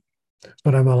 Mm-hmm.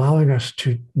 But I'm allowing us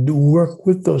to work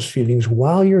with those feelings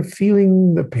while you're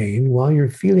feeling the pain, while you're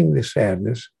feeling the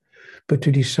sadness, but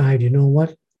to decide, you know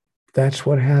what, that's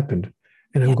what happened.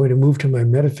 And I'm going to move to my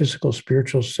metaphysical,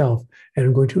 spiritual self, and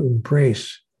I'm going to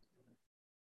embrace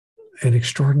an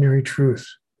extraordinary truth.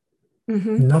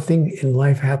 Mm-hmm. Nothing in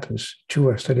life happens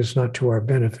to us that is not to our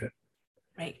benefit.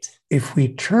 Right. If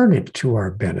we turn it to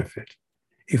our benefit,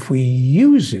 if we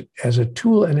use it as a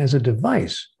tool and as a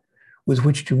device with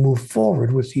which to move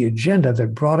forward with the agenda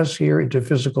that brought us here into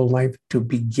physical life to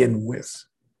begin with.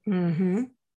 Mm-hmm.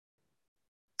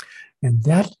 And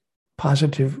that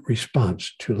positive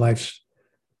response to life's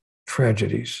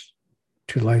tragedies,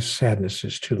 to life's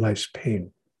sadnesses, to life's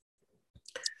pain,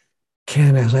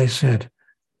 can, as I said,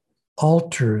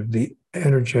 alter the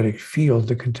energetic field,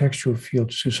 the contextual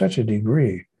field to such a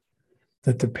degree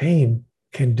that the pain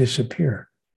can disappear.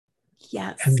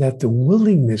 Yes. And that the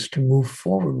willingness to move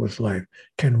forward with life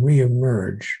can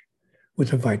reemerge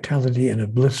with a vitality and a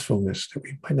blissfulness that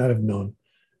we might not have known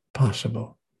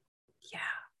possible. Yeah.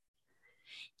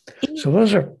 So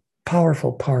those are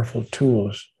powerful, powerful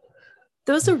tools.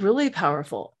 Those are really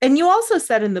powerful. And you also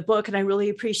said in the book, and I really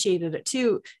appreciated it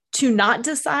too, to not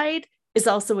decide is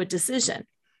also a decision.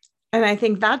 And I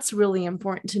think that's really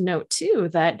important to note too,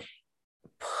 that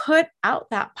put out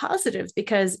that positive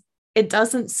because it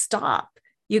doesn't stop.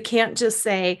 You can't just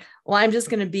say, well, I'm just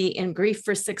going to be in grief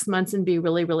for 6 months and be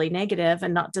really, really negative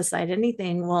and not decide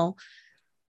anything. Well,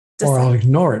 or I'll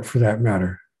ignore it for that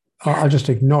matter. I'll just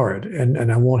ignore it.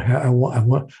 And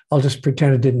I'll just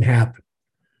pretend it didn't happen.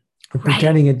 But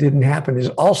pretending it didn't happen is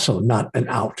also not an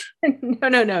out.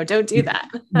 No, don't do that.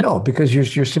 No, because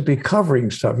you're simply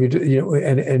covering stuff.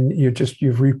 And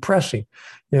you're repressing.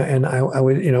 And I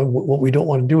would, what we don't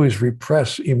want to do is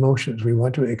repress emotions. We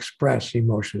want to express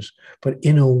emotions, but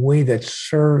in a way that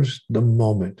serves the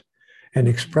moment. And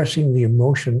expressing the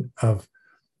emotion of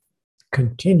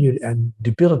continued and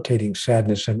debilitating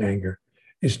sadness and anger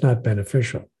is not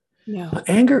beneficial. No.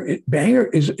 Anger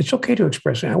is, it's okay to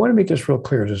express. And I want to make this real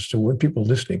clear as to when people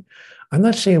listening. I'm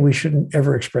not saying we shouldn't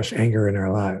ever express anger in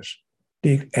our lives.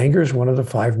 Anger is one of the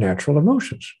 5 natural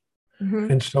emotions.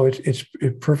 Mm-hmm. And so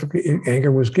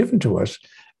anger was given to us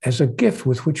as a gift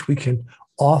with which we can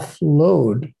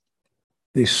offload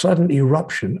the sudden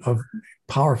eruption of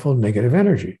powerful negative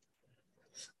energy.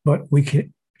 But we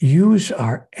can use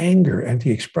our anger and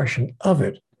the expression of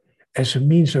it as a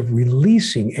means of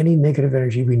releasing any negative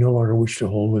energy we no longer wish to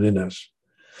hold within us.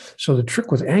 So the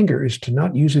trick with anger is to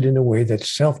not use it in a way that's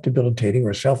self-debilitating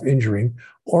or self-injuring,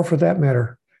 or for that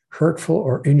matter, hurtful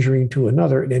or injuring to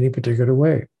another in any particular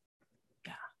way.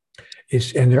 Yeah.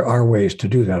 And there are ways to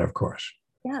do that, of course.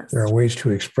 Yes. There are ways to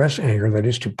express anger, that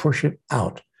is to push it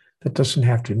out. That doesn't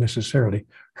have to necessarily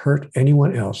hurt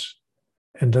anyone else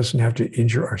and doesn't have to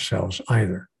injure ourselves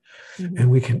either.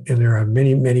 Mm-hmm. And there are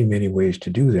many, many, many ways to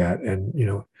do that. And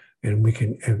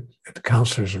the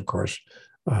counselors, of course,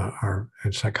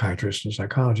 and psychiatrists and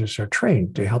psychologists are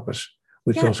trained to help us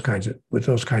with those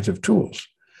kinds of tools.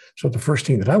 So the first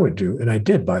thing that I would do, and I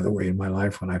did, by the way, in my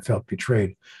life when I felt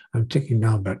betrayed, I'm thinking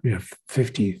now about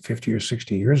 50 or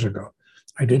 60 years ago,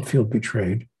 I did feel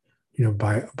betrayed,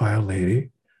 by a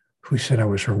lady who said I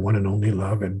was her one and only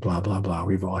love and blah, blah, blah.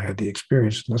 We've all had the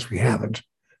experience, unless we haven't.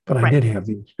 But I did have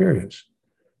the experience.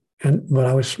 But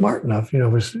I was smart enough, I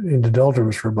was in the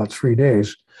doldrums for about 3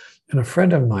 days. And a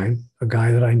friend of mine, a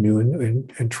guy that I knew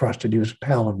and trusted, he was a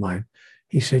pal of mine,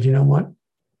 he said, you know what?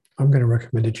 I'm going to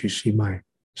recommend that you see my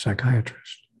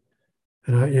psychiatrist.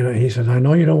 And he said, I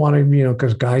know you don't want to,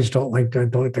 because guys don't like to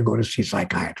go to see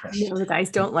psychiatrists. No, the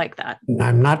guys don't like that.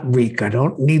 I'm not weak. I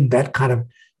don't need that kind of,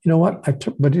 what?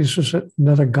 But this was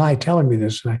another guy telling me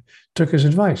this, and I took his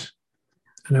advice.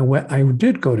 And I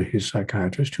did go to his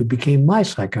psychiatrist, who became my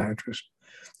psychiatrist,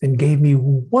 and gave me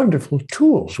wonderful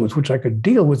tools with which I could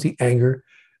deal with the anger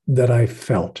that I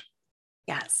felt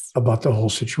about the whole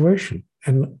situation.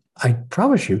 And I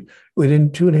promise you,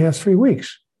 within 2.5, 3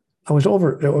 weeks, I was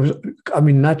over.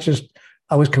 Not just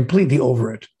I was completely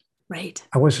over it. Right.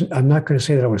 I'm not going to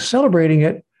say that I was celebrating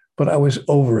it, but I was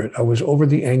over it. I was over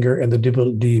the anger and the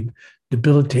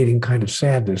debilitating kind of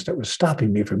sadness that was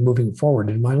stopping me from moving forward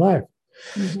in my life.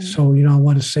 Mm-hmm. So, I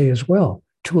want to say as well,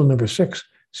 tool number 6,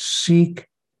 seek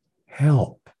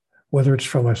help, whether it's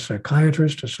from a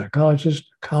psychiatrist, a psychologist,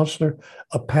 a counselor,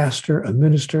 a pastor, a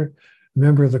minister,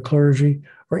 member of the clergy,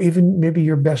 or even maybe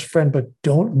your best friend, but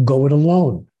don't go it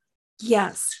alone.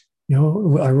 Yes. I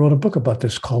wrote a book about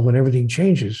this called When Everything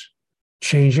Changes,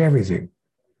 Change Everything.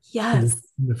 Yes.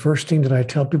 And the first thing that I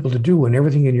tell people to do when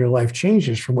everything in your life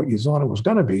changes from what you thought it was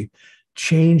going to be,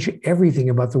 change everything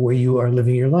about the way you are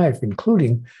living your life,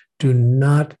 including do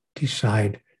not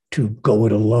decide to go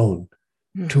it alone.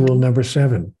 Mm-hmm. Tool number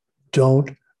 7,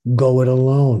 don't go it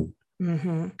alone.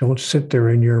 Mm-hmm. Don't sit there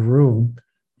in your room,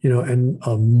 and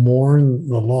mourn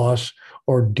the loss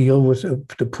or deal with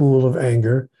the pool of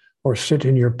anger or sit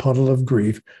in your puddle of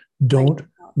grief. Don't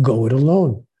go it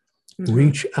alone. Mm-hmm.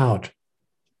 Reach out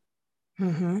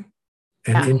and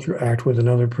interact with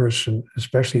another person,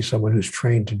 especially someone who's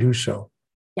trained to do so.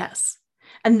 Yes.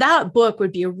 And that book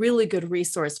would be a really good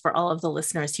resource for all of the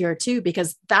listeners here too,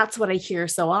 because that's what I hear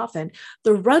so often.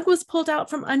 The rug was pulled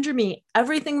out from under me.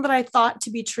 Everything that I thought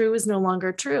to be true is no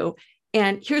longer true.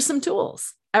 And here's some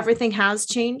tools. Everything has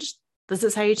changed. This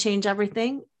is how you change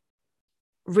everything.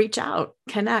 Reach out,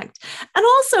 connect. And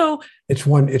also,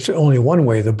 it's only one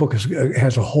way. The book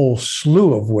has a whole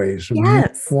slew of ways.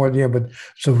 Yes.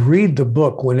 So read the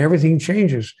book When Everything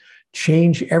Changes.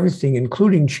 Change everything,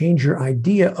 including change your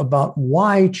idea about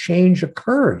why change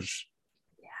occurs.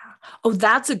 Yeah. Oh,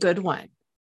 that's a good one.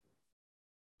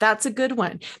 That's a good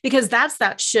one, because that's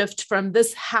that shift from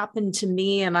this happened to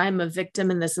me and I'm a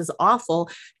victim and this is awful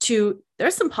to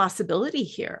there's some possibility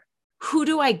here. Who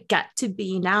do I get to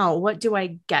be now? What do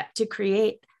I get to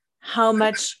create? How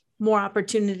much more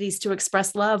opportunities to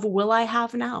express love will I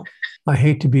have now? I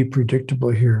hate to be predictable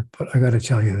here, but I got to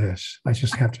tell you this. I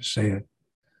just have to say it.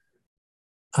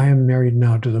 I am married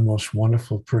now to the most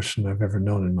wonderful person I've ever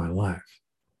known in my life.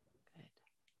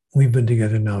 We've been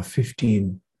together now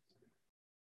 15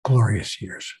 glorious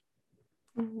years.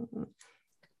 Mm-hmm.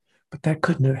 But that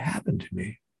couldn't have happened to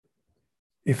me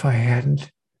if I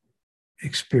hadn't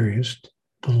experienced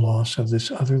the loss of this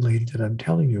other lady that I'm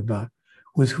telling you about,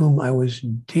 with whom I was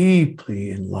deeply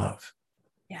in love.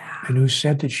 Yeah. And who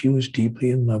said that she was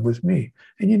deeply in love with me.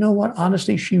 And you know what?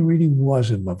 Honestly, she really was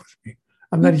in love with me.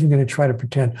 I'm not even going to try to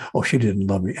pretend, she didn't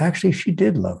love me. Actually, she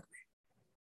did love me.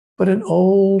 But an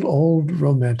old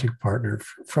romantic partner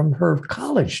from her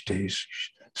college days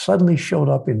suddenly showed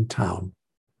up in town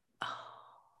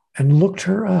and looked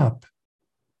her up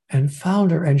and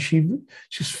found her. And she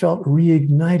just felt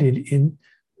reignited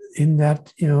in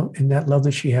that, in that love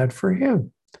that she had for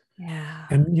him. Yeah.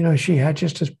 And, she had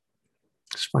just a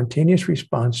spontaneous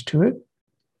response to it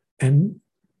and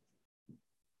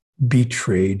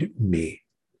betrayed me.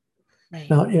 Right.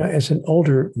 Now, as an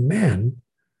older man,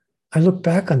 I look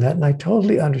back on that and I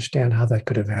totally understand how that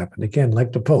could have happened. Again,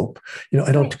 like the Pope,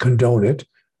 I don't condone it.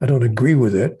 I don't agree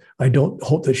with it. I don't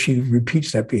hope that she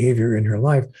repeats that behavior in her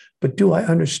life. But do I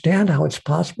understand how it's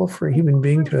possible for a human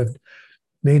being to have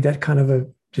made that kind of a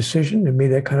decision and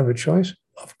made that kind of a choice?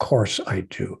 Of course I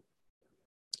do.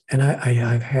 And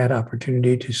I've had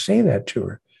opportunity to say that to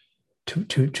her,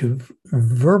 to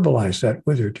verbalize that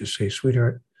with her, to say,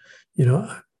 sweetheart,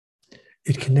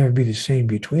 it can never be the same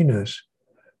between us.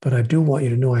 But I do want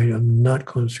you to know I am not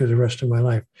going through the rest of my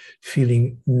life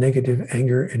feeling negative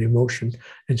anger and emotion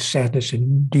and sadness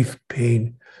and deep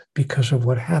pain because of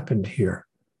what happened here.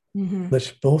 Mm-hmm.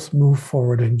 Let's both move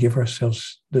forward and give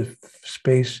ourselves the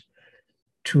space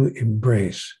to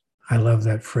embrace. I love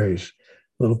that phrase,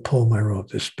 little poem I wrote,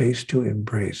 the space to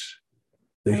embrace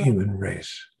the human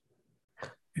race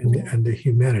and the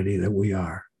humanity that we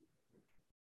are.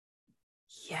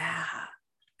 Yeah.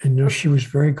 And she was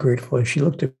very grateful. And she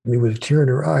looked at me with a tear in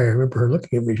her eye. I remember her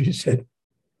looking at me. She said,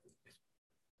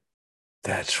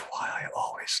 "That's why I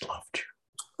always loved you."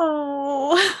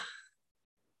 Oh.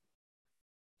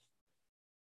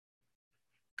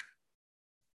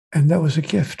 And that was a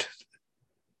gift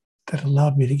that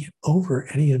allowed me to get over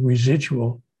any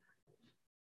residual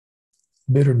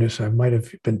bitterness I might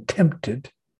have been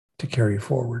tempted to carry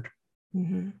forward.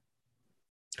 Mm-hmm.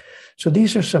 So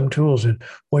these are some tools. And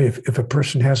boy, if a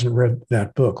person hasn't read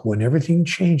that book, When Everything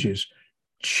Changes,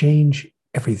 Change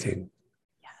Everything.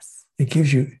 Yes. It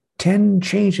gives you 10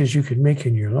 changes you can make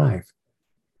in your life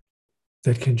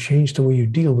that can change the way you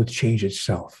deal with change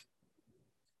itself.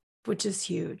 Which is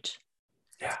huge.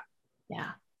 Yeah.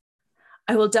 Yeah.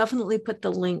 I will definitely put the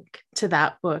link to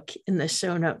that book in the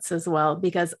show notes as well,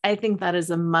 because I think that is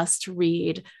a must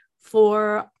read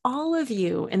for all of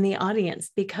you in the audience,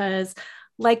 because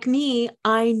like me,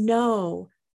 I know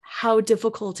how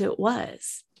difficult it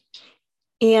was.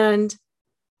 And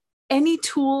any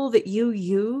tool that you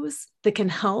use that can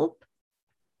help,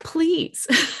 please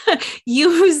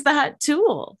use that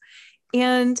tool.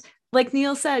 And like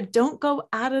Neil said, don't go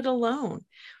at it alone.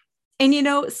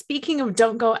 And, speaking of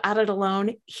don't go at it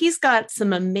alone, he's got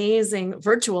some amazing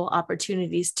virtual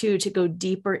opportunities too, to go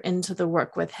deeper into the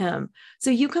work with him.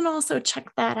 So you can also check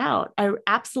that out. I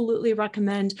absolutely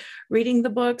recommend reading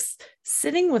the books,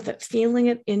 sitting with it, feeling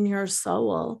it in your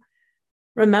soul,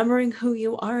 remembering who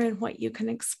you are and what you can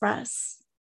express,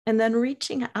 and then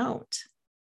reaching out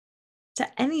to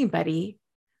anybody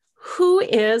who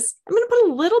is, I'm going to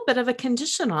put a little bit of a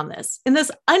condition on this. In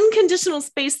this unconditional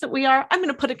space that we are, I'm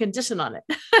going to put a condition on it.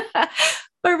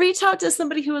 But reach out to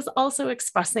somebody who is also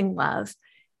expressing love,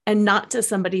 and not to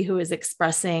somebody who is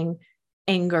expressing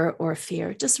anger or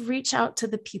fear. Just reach out to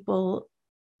the people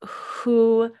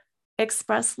who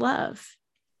express love.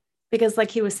 Because like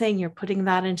he was saying, you're putting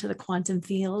that into the quantum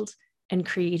field and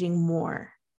creating more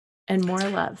and more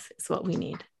love is what we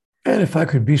need. And if I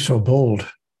could be so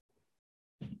bold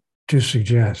to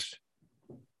suggest,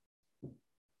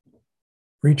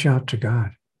 reach out to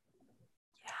God,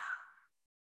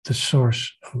 the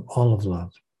source of all of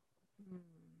love.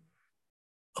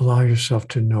 Allow yourself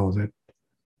to know that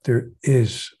there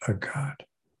is a God.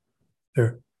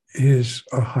 There is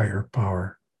a higher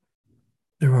power.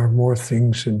 There are more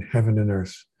things in heaven and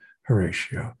earth,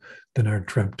 Horatio, than are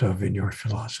dreamt of in your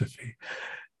philosophy,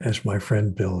 as my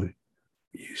friend Bill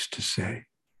used to say.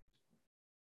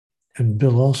 And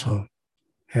Bill also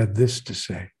had this to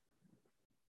say: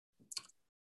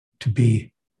 to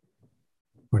be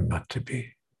or not to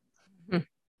be. Mm-hmm.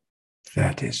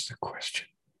 That is the question.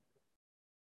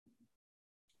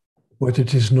 Whether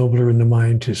it is nobler in the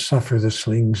mind to suffer the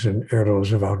slings and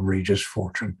arrows of outrageous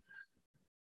fortune,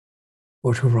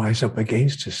 or to rise up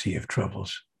against a sea of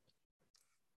troubles,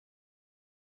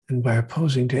 and by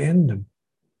opposing to end them.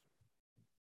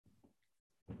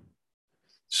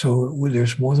 So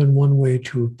there's more than one way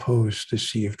to oppose the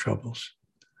sea of troubles.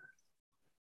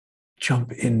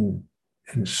 Jump in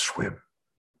and swim.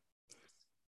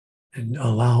 And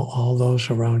allow all those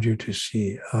around you to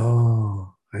see,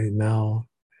 oh, I now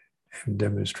am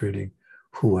demonstrating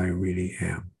who I really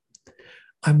am.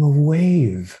 I'm a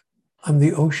wave. I'm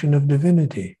the ocean of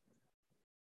divinity.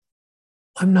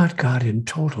 I'm not God in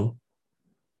total,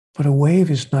 but a wave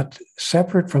is not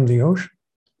separate from the ocean.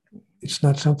 It's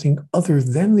not something other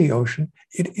than the ocean.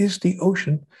 It is the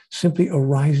ocean simply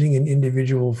arising in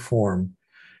individual form.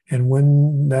 And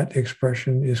when that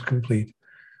expression is complete,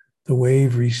 the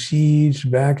wave recedes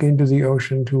back into the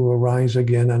ocean to arise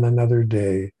again on another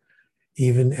day,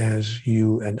 even as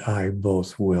you and I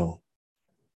both will.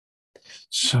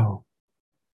 So,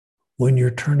 when you're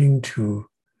turning to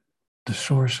the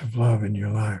source of love in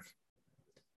your life,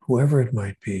 whoever it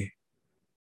might be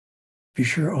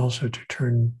sure also to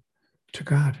turn to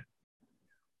God.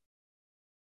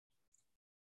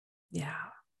 Yeah.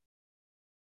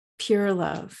 Pure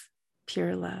love,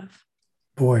 pure love.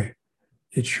 Boy,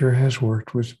 it sure has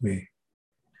worked with me.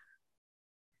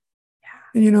 Yeah.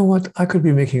 And you know what? I could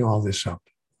be making all this up.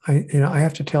 I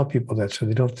have to tell people that so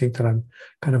they don't think that I'm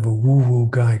kind of a woo-woo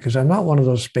guy, because I'm not one of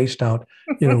those spaced out,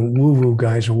 woo-woo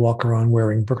guys who walk around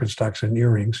wearing Birkenstocks and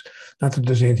earrings. Not that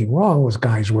there's anything wrong with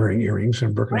guys wearing earrings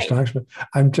and Birkenstocks, right. But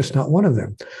I'm just not one of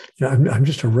them. I'm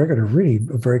just a regular, really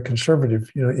a very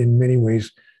conservative, in many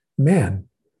ways, man.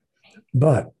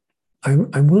 But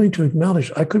I'm willing to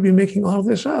acknowledge I could be making all of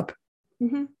this up.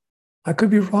 Mm-hmm. I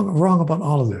could be wrong about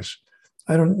all of this.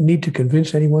 I don't need to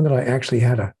convince anyone that I actually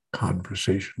had a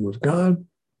conversation with God.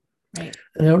 Right.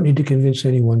 And I don't need to convince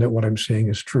anyone that what I'm saying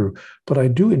is true. But I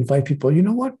do invite people, you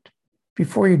know what?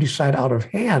 Before you decide out of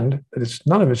hand that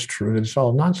none of it's true, that it's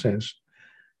all nonsense,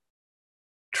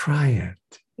 try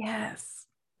it. Yes.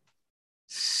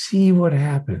 See what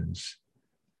happens.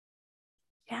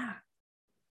 Yeah.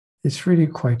 It's really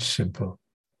quite simple.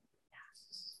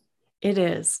 It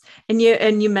is. And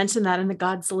you mentioned that in the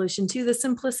God solution too, the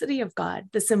simplicity of God,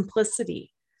 the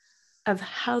simplicity of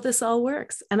how this all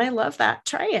works. And I love that.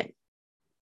 Try it.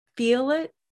 Feel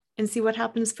it and see what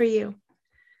happens for you.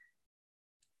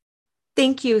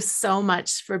 Thank you so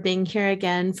much for being here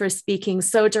again, for speaking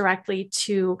so directly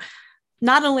to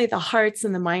not only the hearts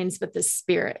and the minds, but the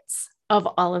spirits of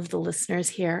all of the listeners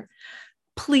here.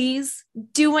 Please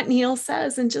do what Neil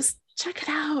says and just check it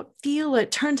out, feel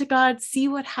it, turn to God, see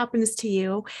what happens to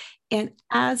you. And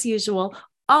as usual,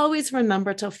 always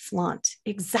remember to flaunt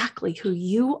exactly who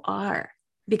you are,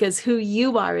 because who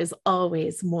you are is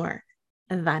always more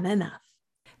than enough.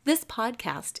 This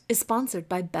podcast is sponsored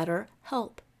by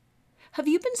BetterHelp. Have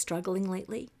you been struggling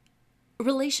lately?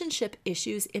 Relationship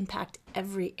issues impact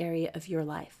every area of your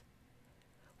life.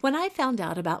 When I found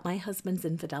out about my husband's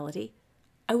infidelity,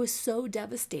 I was so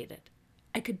devastated.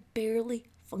 I could barely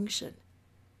function.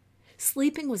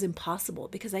 Sleeping was impossible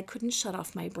because I couldn't shut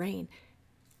off my brain.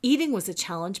 Eating was a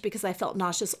challenge because I felt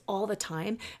nauseous all the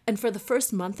time, and for the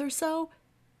first month or so,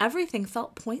 everything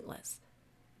felt pointless.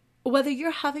 Whether you're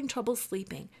having trouble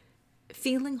sleeping,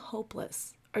 feeling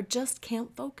hopeless, or just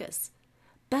can't focus,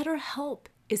 BetterHelp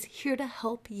is here to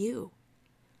help you.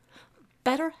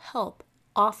 BetterHelp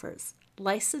offers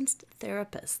licensed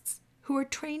therapists who are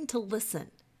trained to listen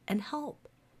and help.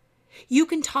 You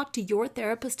can talk to your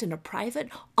therapist in a private,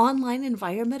 online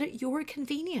environment at your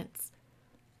convenience.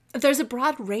 There's a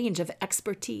broad range of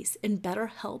expertise in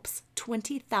BetterHelp's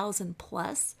 20,000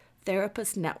 plus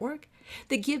therapist network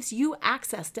that gives you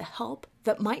access to help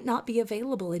that might not be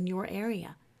available in your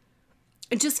area.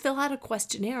 Just fill out a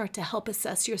questionnaire to help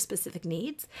assess your specific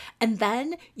needs, and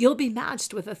then you'll be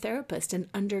matched with a therapist in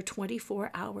under 24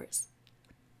 hours.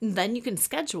 Then you can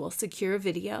schedule secure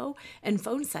video and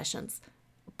phone sessions.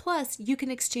 Plus, you can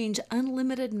exchange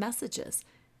unlimited messages,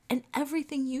 and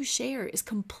everything you share is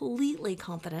completely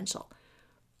confidential.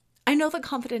 I know that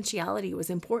confidentiality was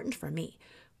important for me,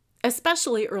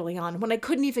 especially early on when I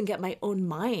couldn't even get my own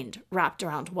mind wrapped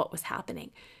around what was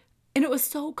happening. And it was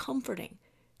so comforting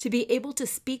to be able to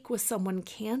speak with someone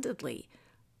candidly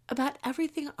about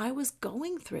everything I was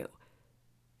going through,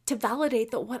 to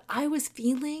validate that what I was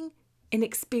feeling and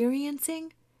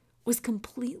experiencing was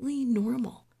completely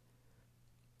normal.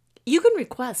 You can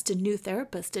request a new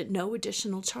therapist at no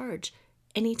additional charge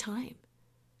anytime.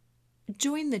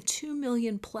 Join the 2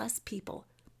 million plus people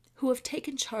who have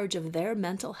taken charge of their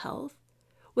mental health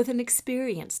with an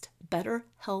experienced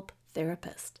BetterHelp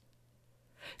therapist.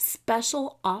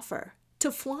 Special offer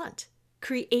to flaunt,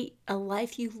 create a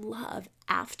life you love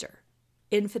after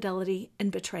infidelity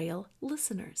and betrayal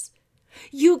listeners.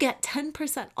 You get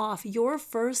 10% off your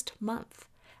first month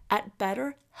at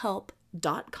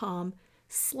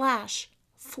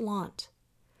betterhelp.com/flaunt.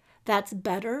 That's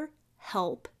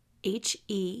BetterHelp,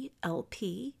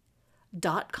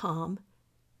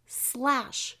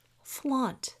 HELP.com/flaunt,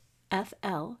 FLAUNT.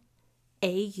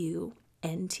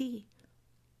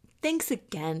 Thanks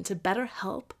again to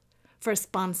BetterHelp for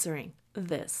sponsoring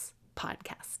this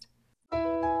podcast.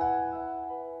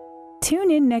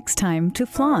 Tune in next time to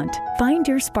Flaunt. Find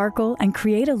your sparkle and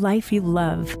create a life you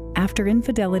love after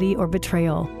infidelity or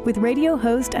betrayal with radio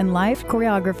host and live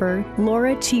choreographer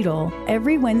Laura Cheadle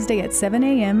every Wednesday at 7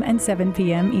 a.m. and 7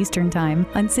 p.m. Eastern Time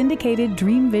on syndicated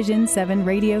Dream Vision 7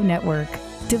 radio network.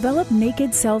 Develop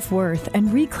naked self-worth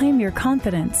and reclaim your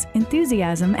confidence,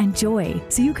 enthusiasm, and joy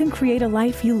so you can create a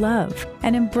life you love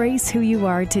and embrace who you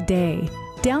are today.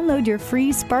 Download your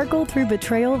free Sparkle Through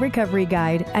Betrayal Recovery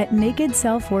Guide at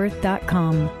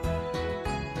nakedselfworth.com.